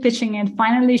continued pitching it.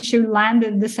 Finally, she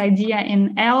landed this idea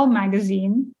in Elle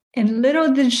magazine. And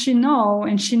little did she know,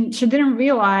 and she didn't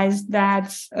realize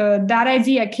that that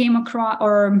idea came across,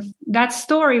 or that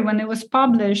story, when it was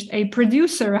published, a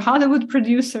Hollywood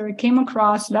producer came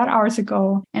across that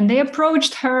article, and they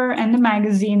approached her and the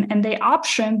magazine, and they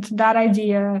optioned that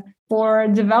idea for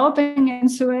developing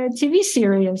into a TV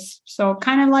series. So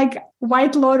kind of like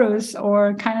White Lotus,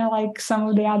 or kind of like some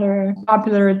of the other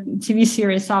popular TV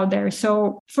series out there.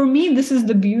 So for me, this is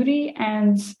the beauty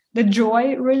and the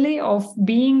joy really of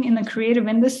being in the creative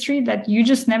industry, that you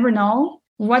just never know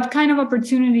what kind of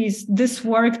opportunities this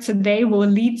work today will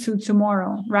lead to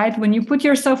tomorrow, right? When you put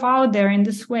yourself out there in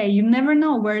this way, you never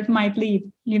know where it might lead.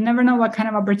 You never know what kind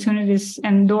of opportunities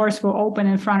and doors will open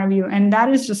in front of you. And that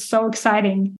is just so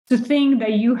exciting to think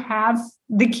that you have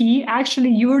the key.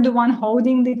 Actually, you're the one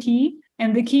holding the key.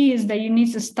 And the key is that you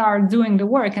need to start doing the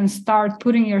work and start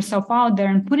putting yourself out there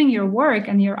and putting your work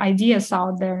and your ideas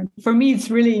out there. For me,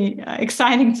 it's really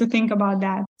exciting to think about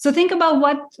that. So think about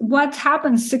what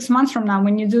happens 6 months from now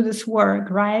when you do this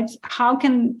work, right? How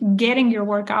can getting your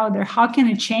work out there, how can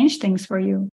it change things for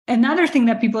you? Another thing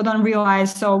that people don't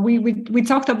realize, so we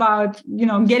talked about,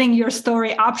 getting your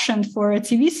story optioned for a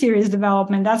TV series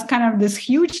development. That's kind of this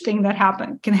huge thing that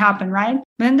can happen, right?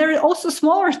 But then there are also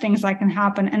smaller things that can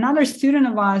happen. Another student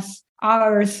of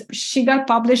ours, she got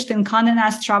published in Condé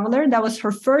Nast Traveler. That was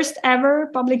her first ever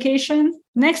publication.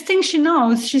 Next thing she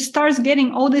knows, she starts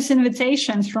getting all these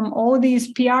invitations from all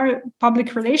these PR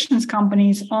public relations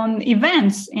companies on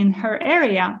events in her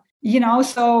area.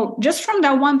 So just from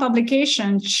that one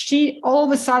publication, she all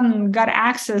of a sudden got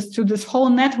access to this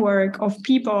whole network of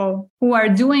people who are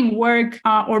doing work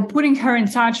or putting her in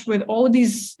touch with all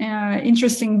these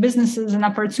interesting businesses and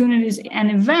opportunities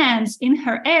and events in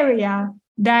her area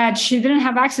that she didn't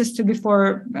have access to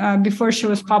before she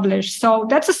was published. So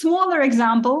that's a smaller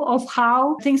example of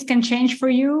how things can change for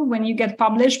you when you get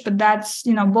published. But that's,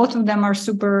 both of them are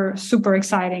super, super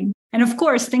exciting. And of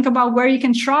course, think about where you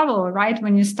can travel, right?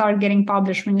 When you start getting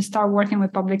published, when you start working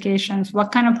with publications,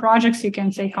 what kind of projects you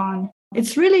can take on.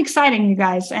 It's really exciting, you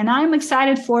guys, and I'm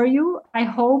excited for you. I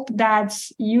hope that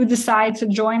you decide to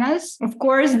join us. Of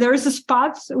course, there's a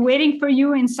spot waiting for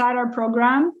you inside our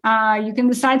program. You can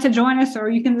decide to join us, or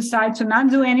you can decide to not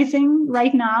do anything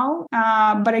right now.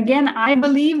 But again, I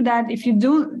believe that if you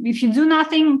do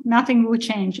nothing, nothing will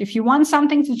change. If you want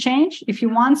something to change, if you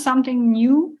want something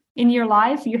new in your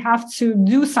life, you have to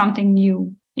do something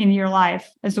new in your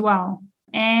life as well.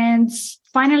 And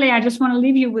finally, I just want to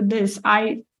leave you with this.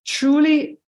 I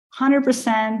truly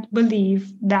 100%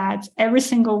 believe that every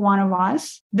single one of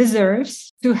us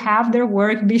deserves to have their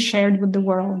work be shared with the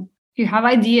world. If you have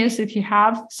ideas, if you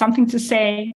have something to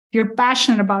say, if you're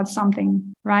passionate about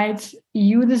something, right?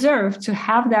 You deserve to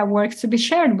have that work to be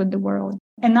shared with the world.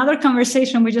 Another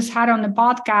conversation we just had on the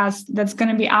podcast that's going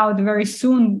to be out very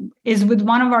soon is with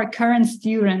one of our current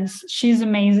students. She's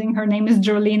amazing. Her name is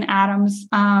Jolene Adams.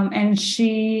 And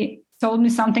she told me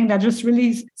something that just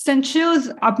really sent chills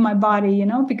up my body,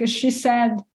 because she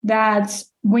said that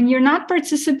when you're not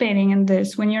participating in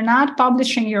this, when you're not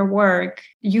publishing your work,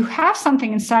 you have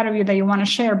something inside of you that you want to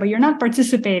share, but you're not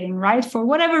participating, right? For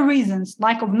whatever reasons,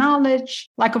 lack of knowledge,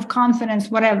 lack of confidence,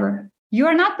 whatever. You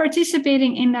are not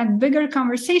participating in that bigger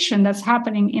conversation that's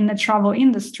happening in the travel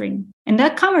industry. And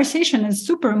that conversation is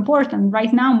super important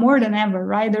right now more than ever,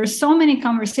 right? There's so many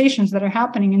conversations that are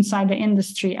happening inside the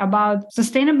industry about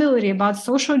sustainability, about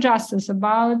social justice,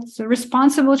 about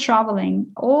responsible traveling,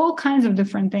 all kinds of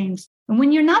different things. And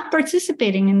when you're not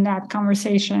participating in that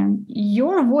conversation,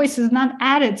 your voice is not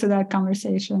added to that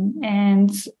conversation. And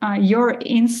your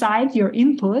insight, your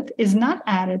input is not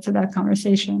added to that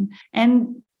conversation.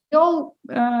 And you'll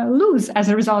lose as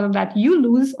a result of that. You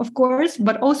lose, of course,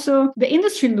 but also the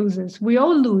industry loses. We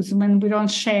all lose when we don't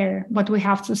share what we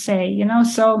have to say,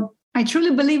 So I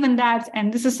truly believe in that.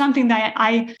 And this is something that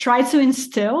I try to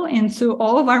instill into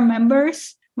all of our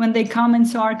members when they come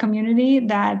into our community,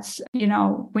 that,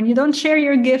 when you don't share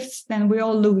your gifts, then we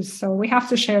all lose. So we have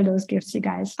to share those gifts, you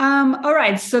guys. All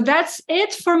right. So that's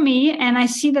it for me. And I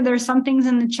see that there's some things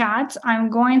in the chat. I'm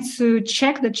going to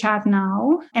check the chat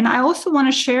now. And I also want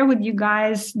to share with you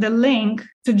guys the link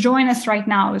to join us right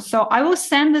now. So I will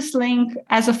send this link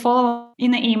as a follow-up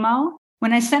in the email.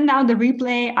 When I send out the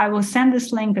replay, I will send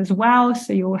this link as well,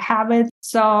 so you will have it.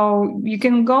 So you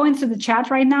can go into the chat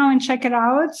right now and check it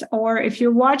out. Or if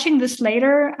you're watching this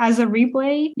later as a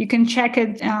replay, you can check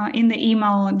it in the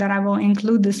email that I will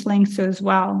include this link to as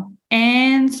well.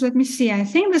 And let me see, I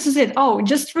think this is it. Oh,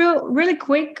 just really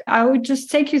quick, I will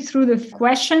just take you through the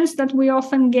questions that we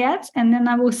often get, and then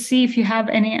I will see if you have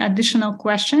any additional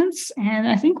questions. And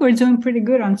I think we're doing pretty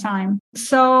good on time.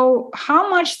 So how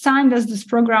much time does this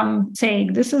program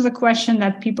take? This is a question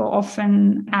that people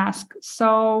often ask.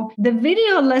 So the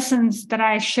video lessons that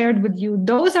I shared with you,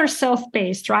 those are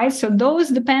self-paced, right? So those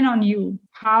depend on you.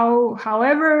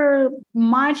 However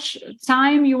much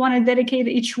time you want to dedicate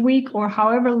each week, or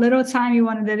however little time you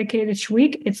want to dedicate each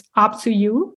week, it's up to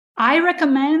you. I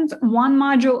recommend one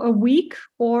module a week,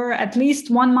 or at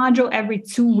least one module every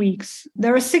 2 weeks.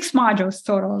 There are 6 modules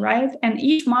total, right? And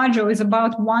each module is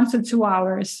about 1 to 2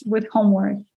 hours with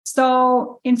homework.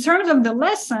 So in terms of the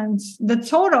lessons, the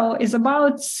total is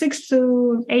about 6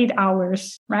 to 8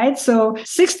 hours, right? So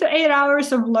 6 to 8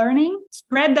 hours of learning,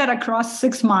 spread that across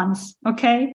 6 months,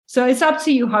 okay? So it's up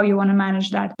to you how you want to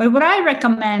manage that. But what I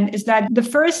recommend is that the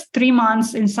first 3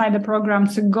 months inside the program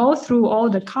to go through all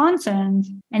the content,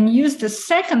 and use the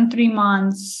second 3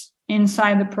 months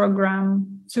inside the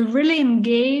program to really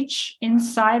engage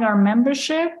inside our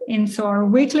membership, into our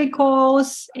weekly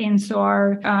calls, into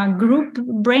our group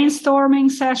brainstorming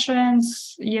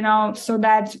sessions, so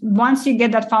that once you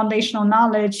get that foundational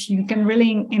knowledge, you can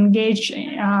really engage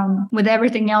with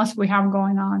everything else we have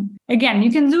going on. Again,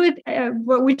 you can do it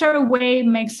whichever way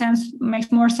makes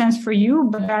more sense for you,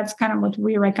 but that's kind of what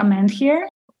we recommend here.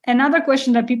 Another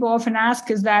question that people often ask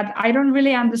is that I don't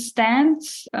really understand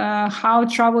how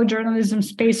travel journalism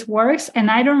space works,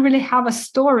 and I don't really have a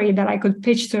story that I could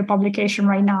pitch to a publication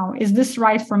right now. Is this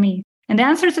right for me? And the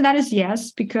answer to that is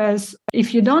yes, because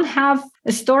if you don't have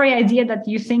a story idea that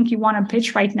you think you want to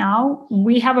pitch right now,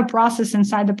 we have a process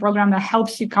inside the program that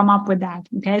helps you come up with that.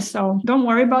 Okay, so don't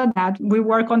worry about that. We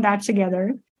work on that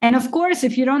together. And of course,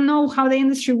 if you don't know how the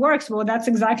industry works, well, that's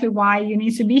exactly why you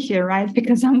need to be here, right?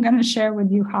 Because I'm going to share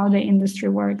with you how the industry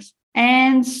works.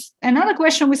 And another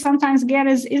question we sometimes get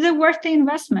is it worth the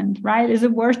investment, right? Is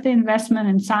it worth the investment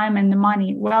in time and the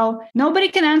money? Well, nobody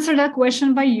can answer that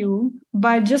question by you,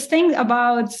 but just think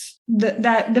about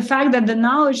the fact that the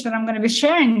knowledge that I'm going to be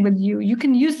sharing with you, you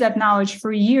can use that knowledge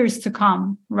for years to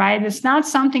come, right? It's not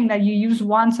something that you use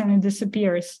once and it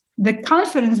disappears. The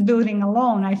confidence building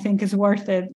alone, I think, is worth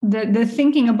it. The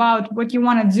thinking about what you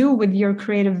want to do with your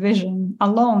creative vision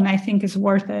alone, I think, is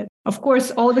worth it. Of course,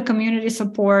 all the community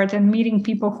support and meeting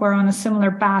people who are on a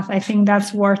similar path, I think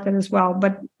that's worth it as well.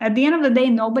 But at the end of the day,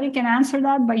 nobody can answer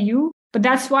that but you. But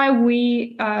that's why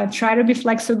we try to be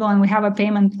flexible, and we have a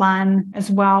payment plan as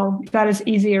well. That is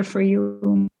easier for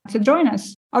you to join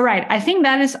us. All right. I think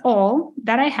that is all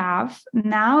that I have.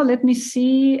 Now, let me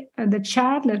see the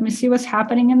chat. Let me see what's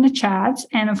happening in the chat.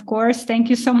 And of course, thank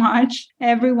you so much,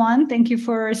 everyone. Thank you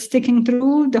for sticking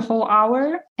through the whole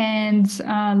hour and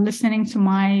listening to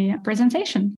my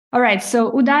presentation. All right.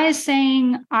 So Uday is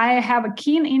saying, I have a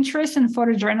keen interest in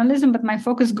photojournalism, but my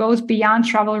focus goes beyond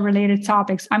travel-related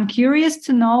topics. I'm curious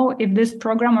to know if this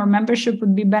program or membership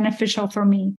would be beneficial for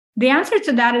me. The answer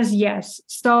to that is yes.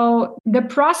 So the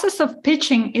process of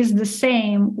pitching is the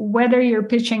same, whether you're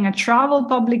pitching a travel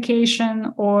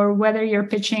publication or whether you're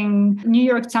pitching New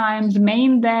York Times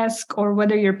main desk or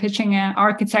whether you're pitching an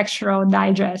architectural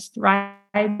digest, right?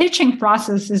 Pitching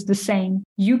process is the same.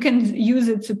 You can use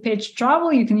it to pitch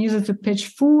travel. You can use it to pitch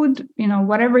food,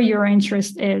 whatever your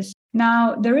interest is.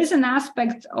 Now, there is an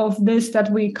aspect of this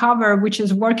that we cover, which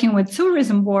is working with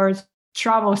tourism boards,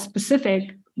 travel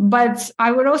specific. But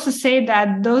I would also say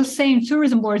that those same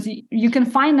tourism boards, you can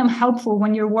find them helpful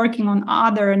when you're working on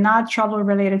other not travel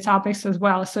related topics as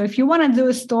well. So if you want to do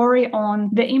a story on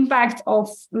the impact of,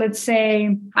 let's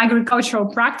say, agricultural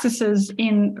practices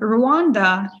in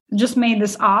Rwanda, just made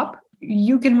this up,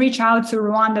 you can reach out to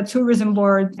Rwanda Tourism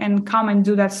Board and come and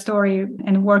do that story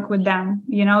and work with them.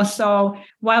 So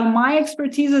while my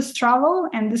expertise is travel,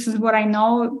 and this is what I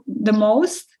know the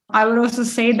most, I would also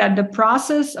say that the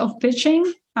process of pitching,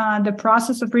 the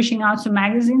process of reaching out to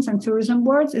magazines and tourism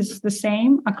boards is the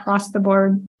same across the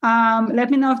board. Let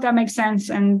me know if that makes sense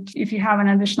and if you have an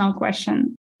additional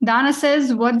question. Donna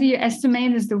says, what do you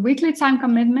estimate is the weekly time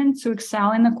commitment to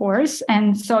excel in the course?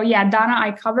 And so, yeah, Donna,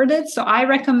 I covered it. So I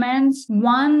recommend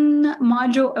one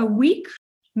module a week,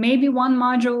 maybe one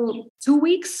module 2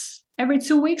 weeks, every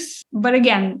 2 weeks. But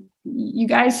again, you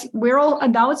guys, we're all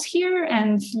adults here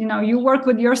and, you work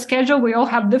with your schedule. We all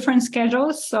have different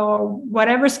schedules. So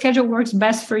whatever schedule works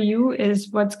best for you is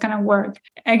what's going to work.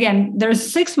 Again, there's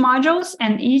 6 modules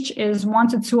and each is 1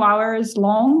 to 2 hours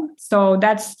long. So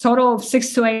that's total of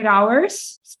 6 to 8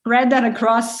 hours. Spread that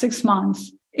across 6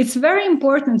 months. It's very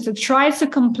important to try to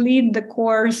complete the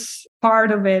course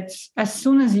part of it as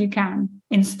soon as you can,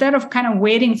 instead of kind of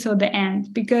waiting till the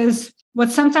end, because what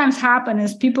sometimes happens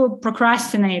is people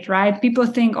procrastinate, right? People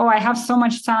think, I have so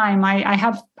much time. I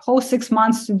have whole 6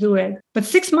 months to do it. But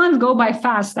 6 months go by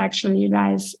fast, actually, you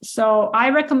guys. So I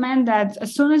recommend that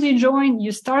as soon as you join,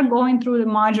 you start going through the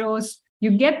modules.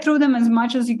 You get through them as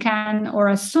much as you can or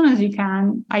as soon as you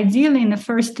can, ideally in the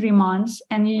first 3 months.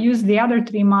 And you use the other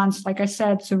 3 months, like I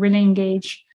said, to really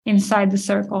engage inside the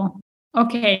circle.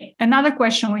 Okay, another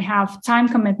question we have, time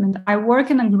commitment. I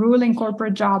work in a grueling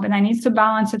corporate job and I need to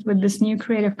balance it with this new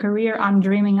creative career I'm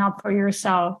dreaming up for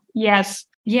yourself. Yes.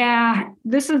 Yeah,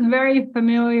 this is very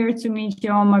familiar to me,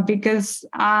 Kioma, because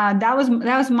that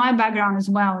was my background as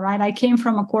well, right? I came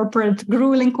from a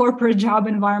grueling corporate job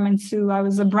environment too. I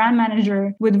was a brand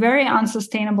manager with very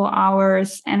unsustainable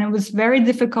hours, and it was very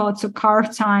difficult to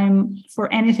carve time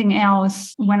for anything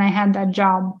else when I had that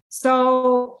job.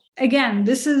 So again,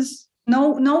 this is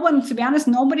no one, to be honest,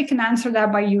 nobody can answer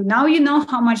that by you. Now you know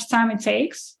how much time it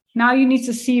takes. Now you need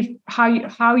to see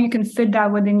how you can fit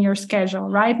that within your schedule,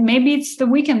 right? Maybe it's the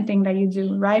weekend thing that you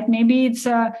do, right? Maybe it's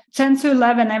 10 to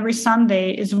 11 every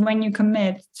Sunday is when you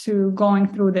commit to going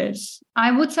through this.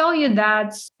 I would tell you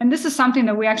that, and this is something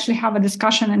that we actually have a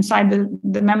discussion inside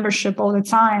the membership all the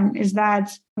time, is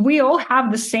that we all have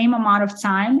the same amount of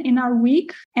time in our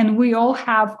week, and we all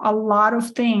have a lot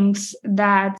of things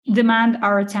that demand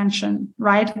our attention,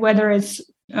 right? Whether it's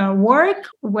work,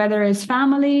 whether it's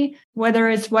family, whether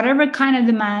it's whatever kind of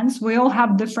demands, we all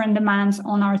have different demands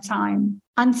on our time.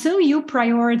 Until you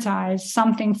prioritize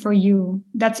something for you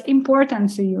that's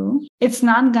important to you, it's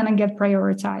not going to get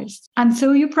prioritized.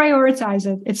 Until you prioritize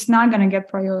it, it's not going to get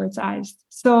prioritized.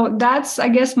 So that's, I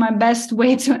guess, my best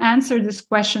way to answer this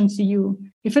question to you.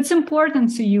 If it's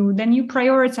important to you, then you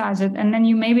prioritize it, and then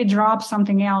you maybe drop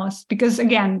something else. Because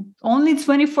again, only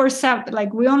 24/7,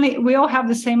 like we all have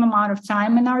the same amount of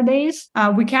time in our days.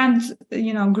 We can't,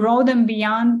 grow them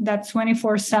beyond that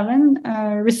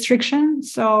 24/7 restriction.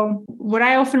 So what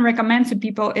I often recommend to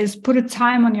people is put a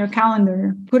time on your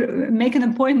calendar, make an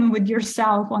appointment with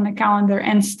yourself on the calendar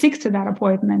and stick to that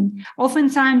appointment.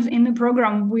 Oftentimes in the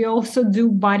program, we also do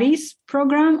buddies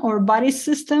program or buddy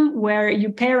system where you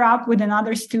pair up with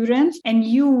another student and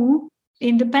you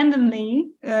independently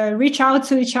reach out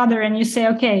to each other and you say,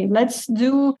 okay, let's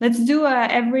do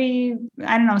every,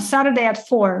 Saturday at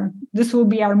 4. This will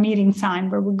be our meeting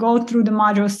time where we go through the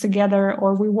modules together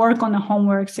or we work on the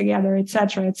homework together,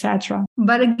 etc., etc.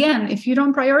 But again, if you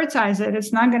don't prioritize it,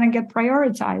 it's not going to get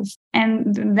prioritized.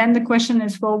 And then the question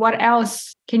is, well, what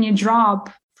else can you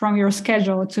drop from your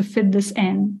schedule to fit this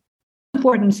in?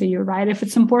 Important to you, right? If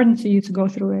it's important to you to go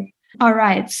through it. All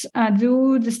right.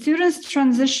 Do the students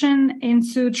transition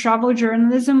into travel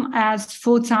journalism as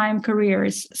full-time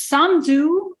careers? Some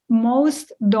do,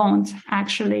 most don't,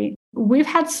 actually. We've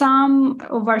had some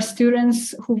of our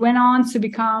students who went on to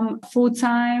become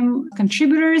full-time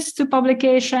contributors to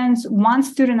publications. One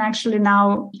student actually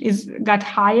now got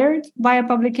hired by a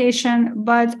publication,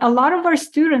 but a lot of our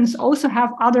students also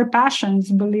have other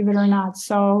passions, believe it or not.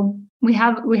 So we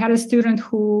had a student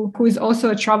who is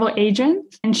also a travel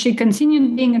agent, and she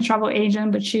continued being a travel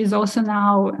agent, but she is also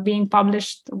now being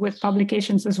published with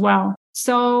publications as well.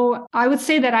 So I would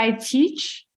say that I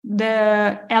teach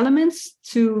the elements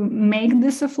to make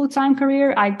this a full-time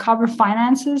career. I cover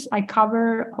finances. I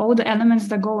cover all the elements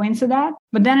that go into that.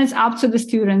 But then it's up to the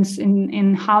students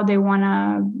in how they want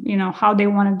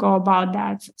to go about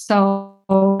that. So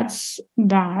that's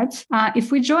that.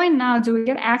 If we join now, do we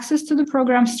get access to the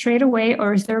program straight away,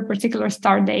 or is there a particular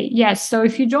start date? Yes. So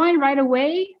if you join right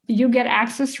away, you get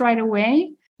access right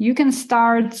away. You can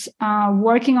start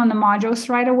working on the modules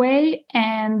right away,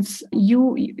 and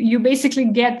you basically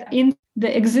get in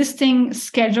the existing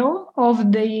schedule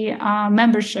of the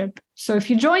membership. So if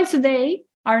you join today,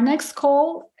 our next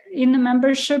call in the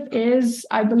membership is,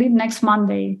 I believe, next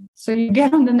Monday. So you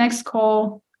get on the next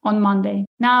call on Monday.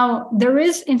 Now, there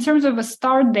is, in terms of a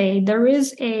start date, there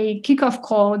is a kickoff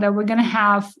call that we're going to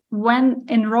have when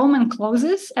enrollment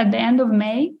closes at the end of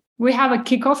May. We have a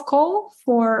kickoff call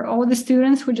for all the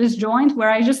students who just joined,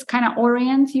 where I just kind of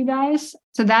orient you guys.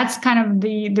 So that's kind of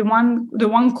the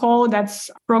one call that's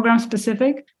program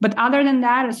specific. But other than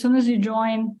that, as soon as you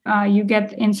join, you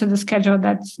get into the schedule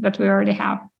that we already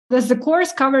have. Does the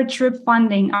course cover trip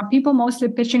funding? Are people mostly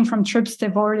pitching from trips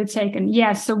they've already taken?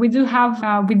 Yes. So we do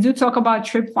talk about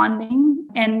trip funding,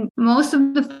 and most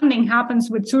of the funding happens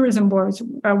with tourism boards,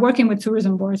 working with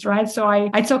tourism boards, right? So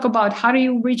I talk about how do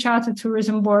you reach out to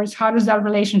tourism boards? How does that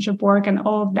relationship work and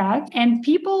all of that? And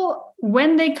people,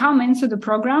 when they come into the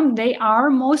program, they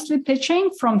are mostly pitching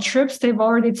from trips they've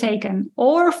already taken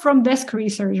or from desk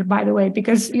research, by the way,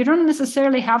 because you don't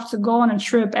necessarily have to go on a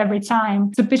trip every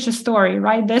time to pitch a story,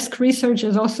 right? Desk research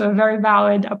is also a very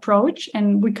valid approach,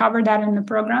 and we cover that in the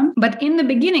program. But in the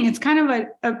beginning, it's kind of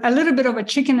a little bit of a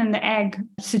chicken and the egg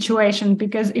situation,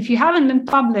 because if you haven't been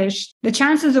published, the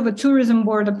chances of a tourism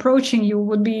board approaching you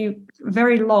would be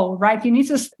very low, right? You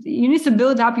need to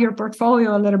build up your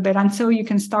portfolio a little bit until you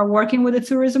can start working with the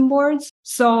tourism boards.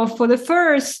 So for the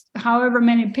first however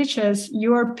many pitches,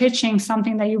 you're pitching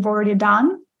something that you've already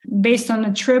done based on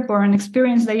a trip or an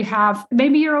experience that you have.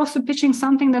 Maybe you're also pitching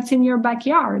something that's in your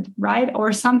backyard, right?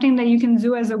 Or something that you can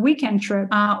do as a weekend trip,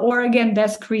 or again,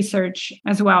 desk research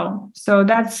as well. So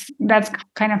that's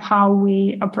kind of how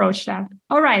we approach that.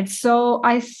 All right. So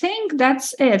I think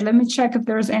that's it. Let me check if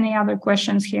there's any other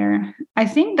questions here. I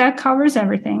think that covers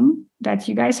everything that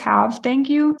you guys have. Thank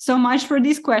you so much for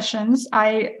these questions.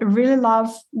 I really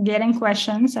love getting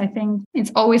questions. I think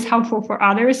it's always helpful for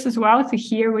others as well to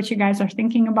hear what you guys are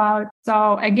thinking about.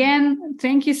 So again,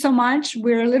 thank you so much.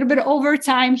 We're a little bit over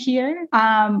time here,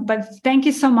 but thank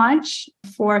you so much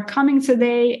for coming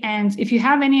today. And if you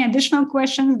have any additional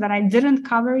questions that I didn't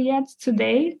cover yet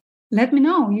today, let me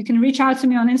know. You can reach out to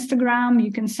me on Instagram.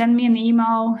 You can send me an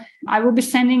email. I will be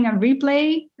sending a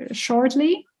replay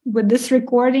shortly with this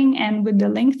recording and with the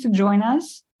link to join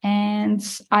us. And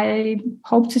I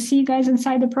hope to see you guys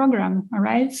inside the program. All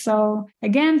right. So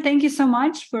again, thank you so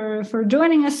much for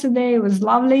joining us today. It was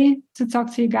lovely to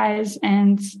talk to you guys.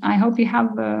 And I hope you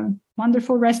have a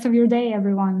wonderful rest of your day,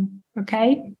 everyone.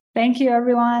 Okay. Thank you,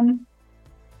 everyone.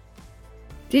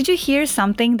 Did you hear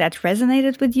something that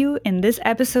resonated with you in this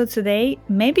episode today?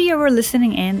 Maybe you were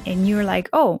listening in and you're like,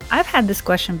 oh, I've had this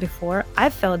question before.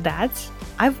 I've felt that.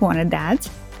 I've wanted that.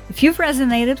 If you've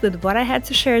resonated with what I had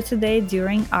to share today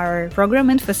during our program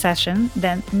info session,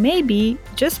 then maybe,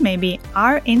 just maybe,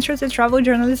 our Intro to Travel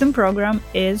Journalism program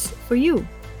is for you.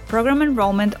 Program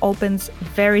enrollment opens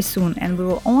very soon and we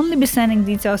will only be sending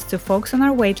details to folks on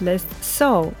our waitlist,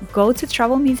 so go to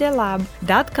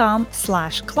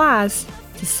travelmedialab.com/class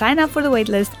to sign up for the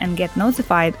waitlist and get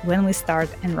notified when we start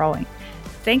enrolling.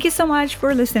 Thank you so much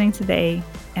for listening today,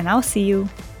 and I'll see you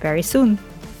very soon.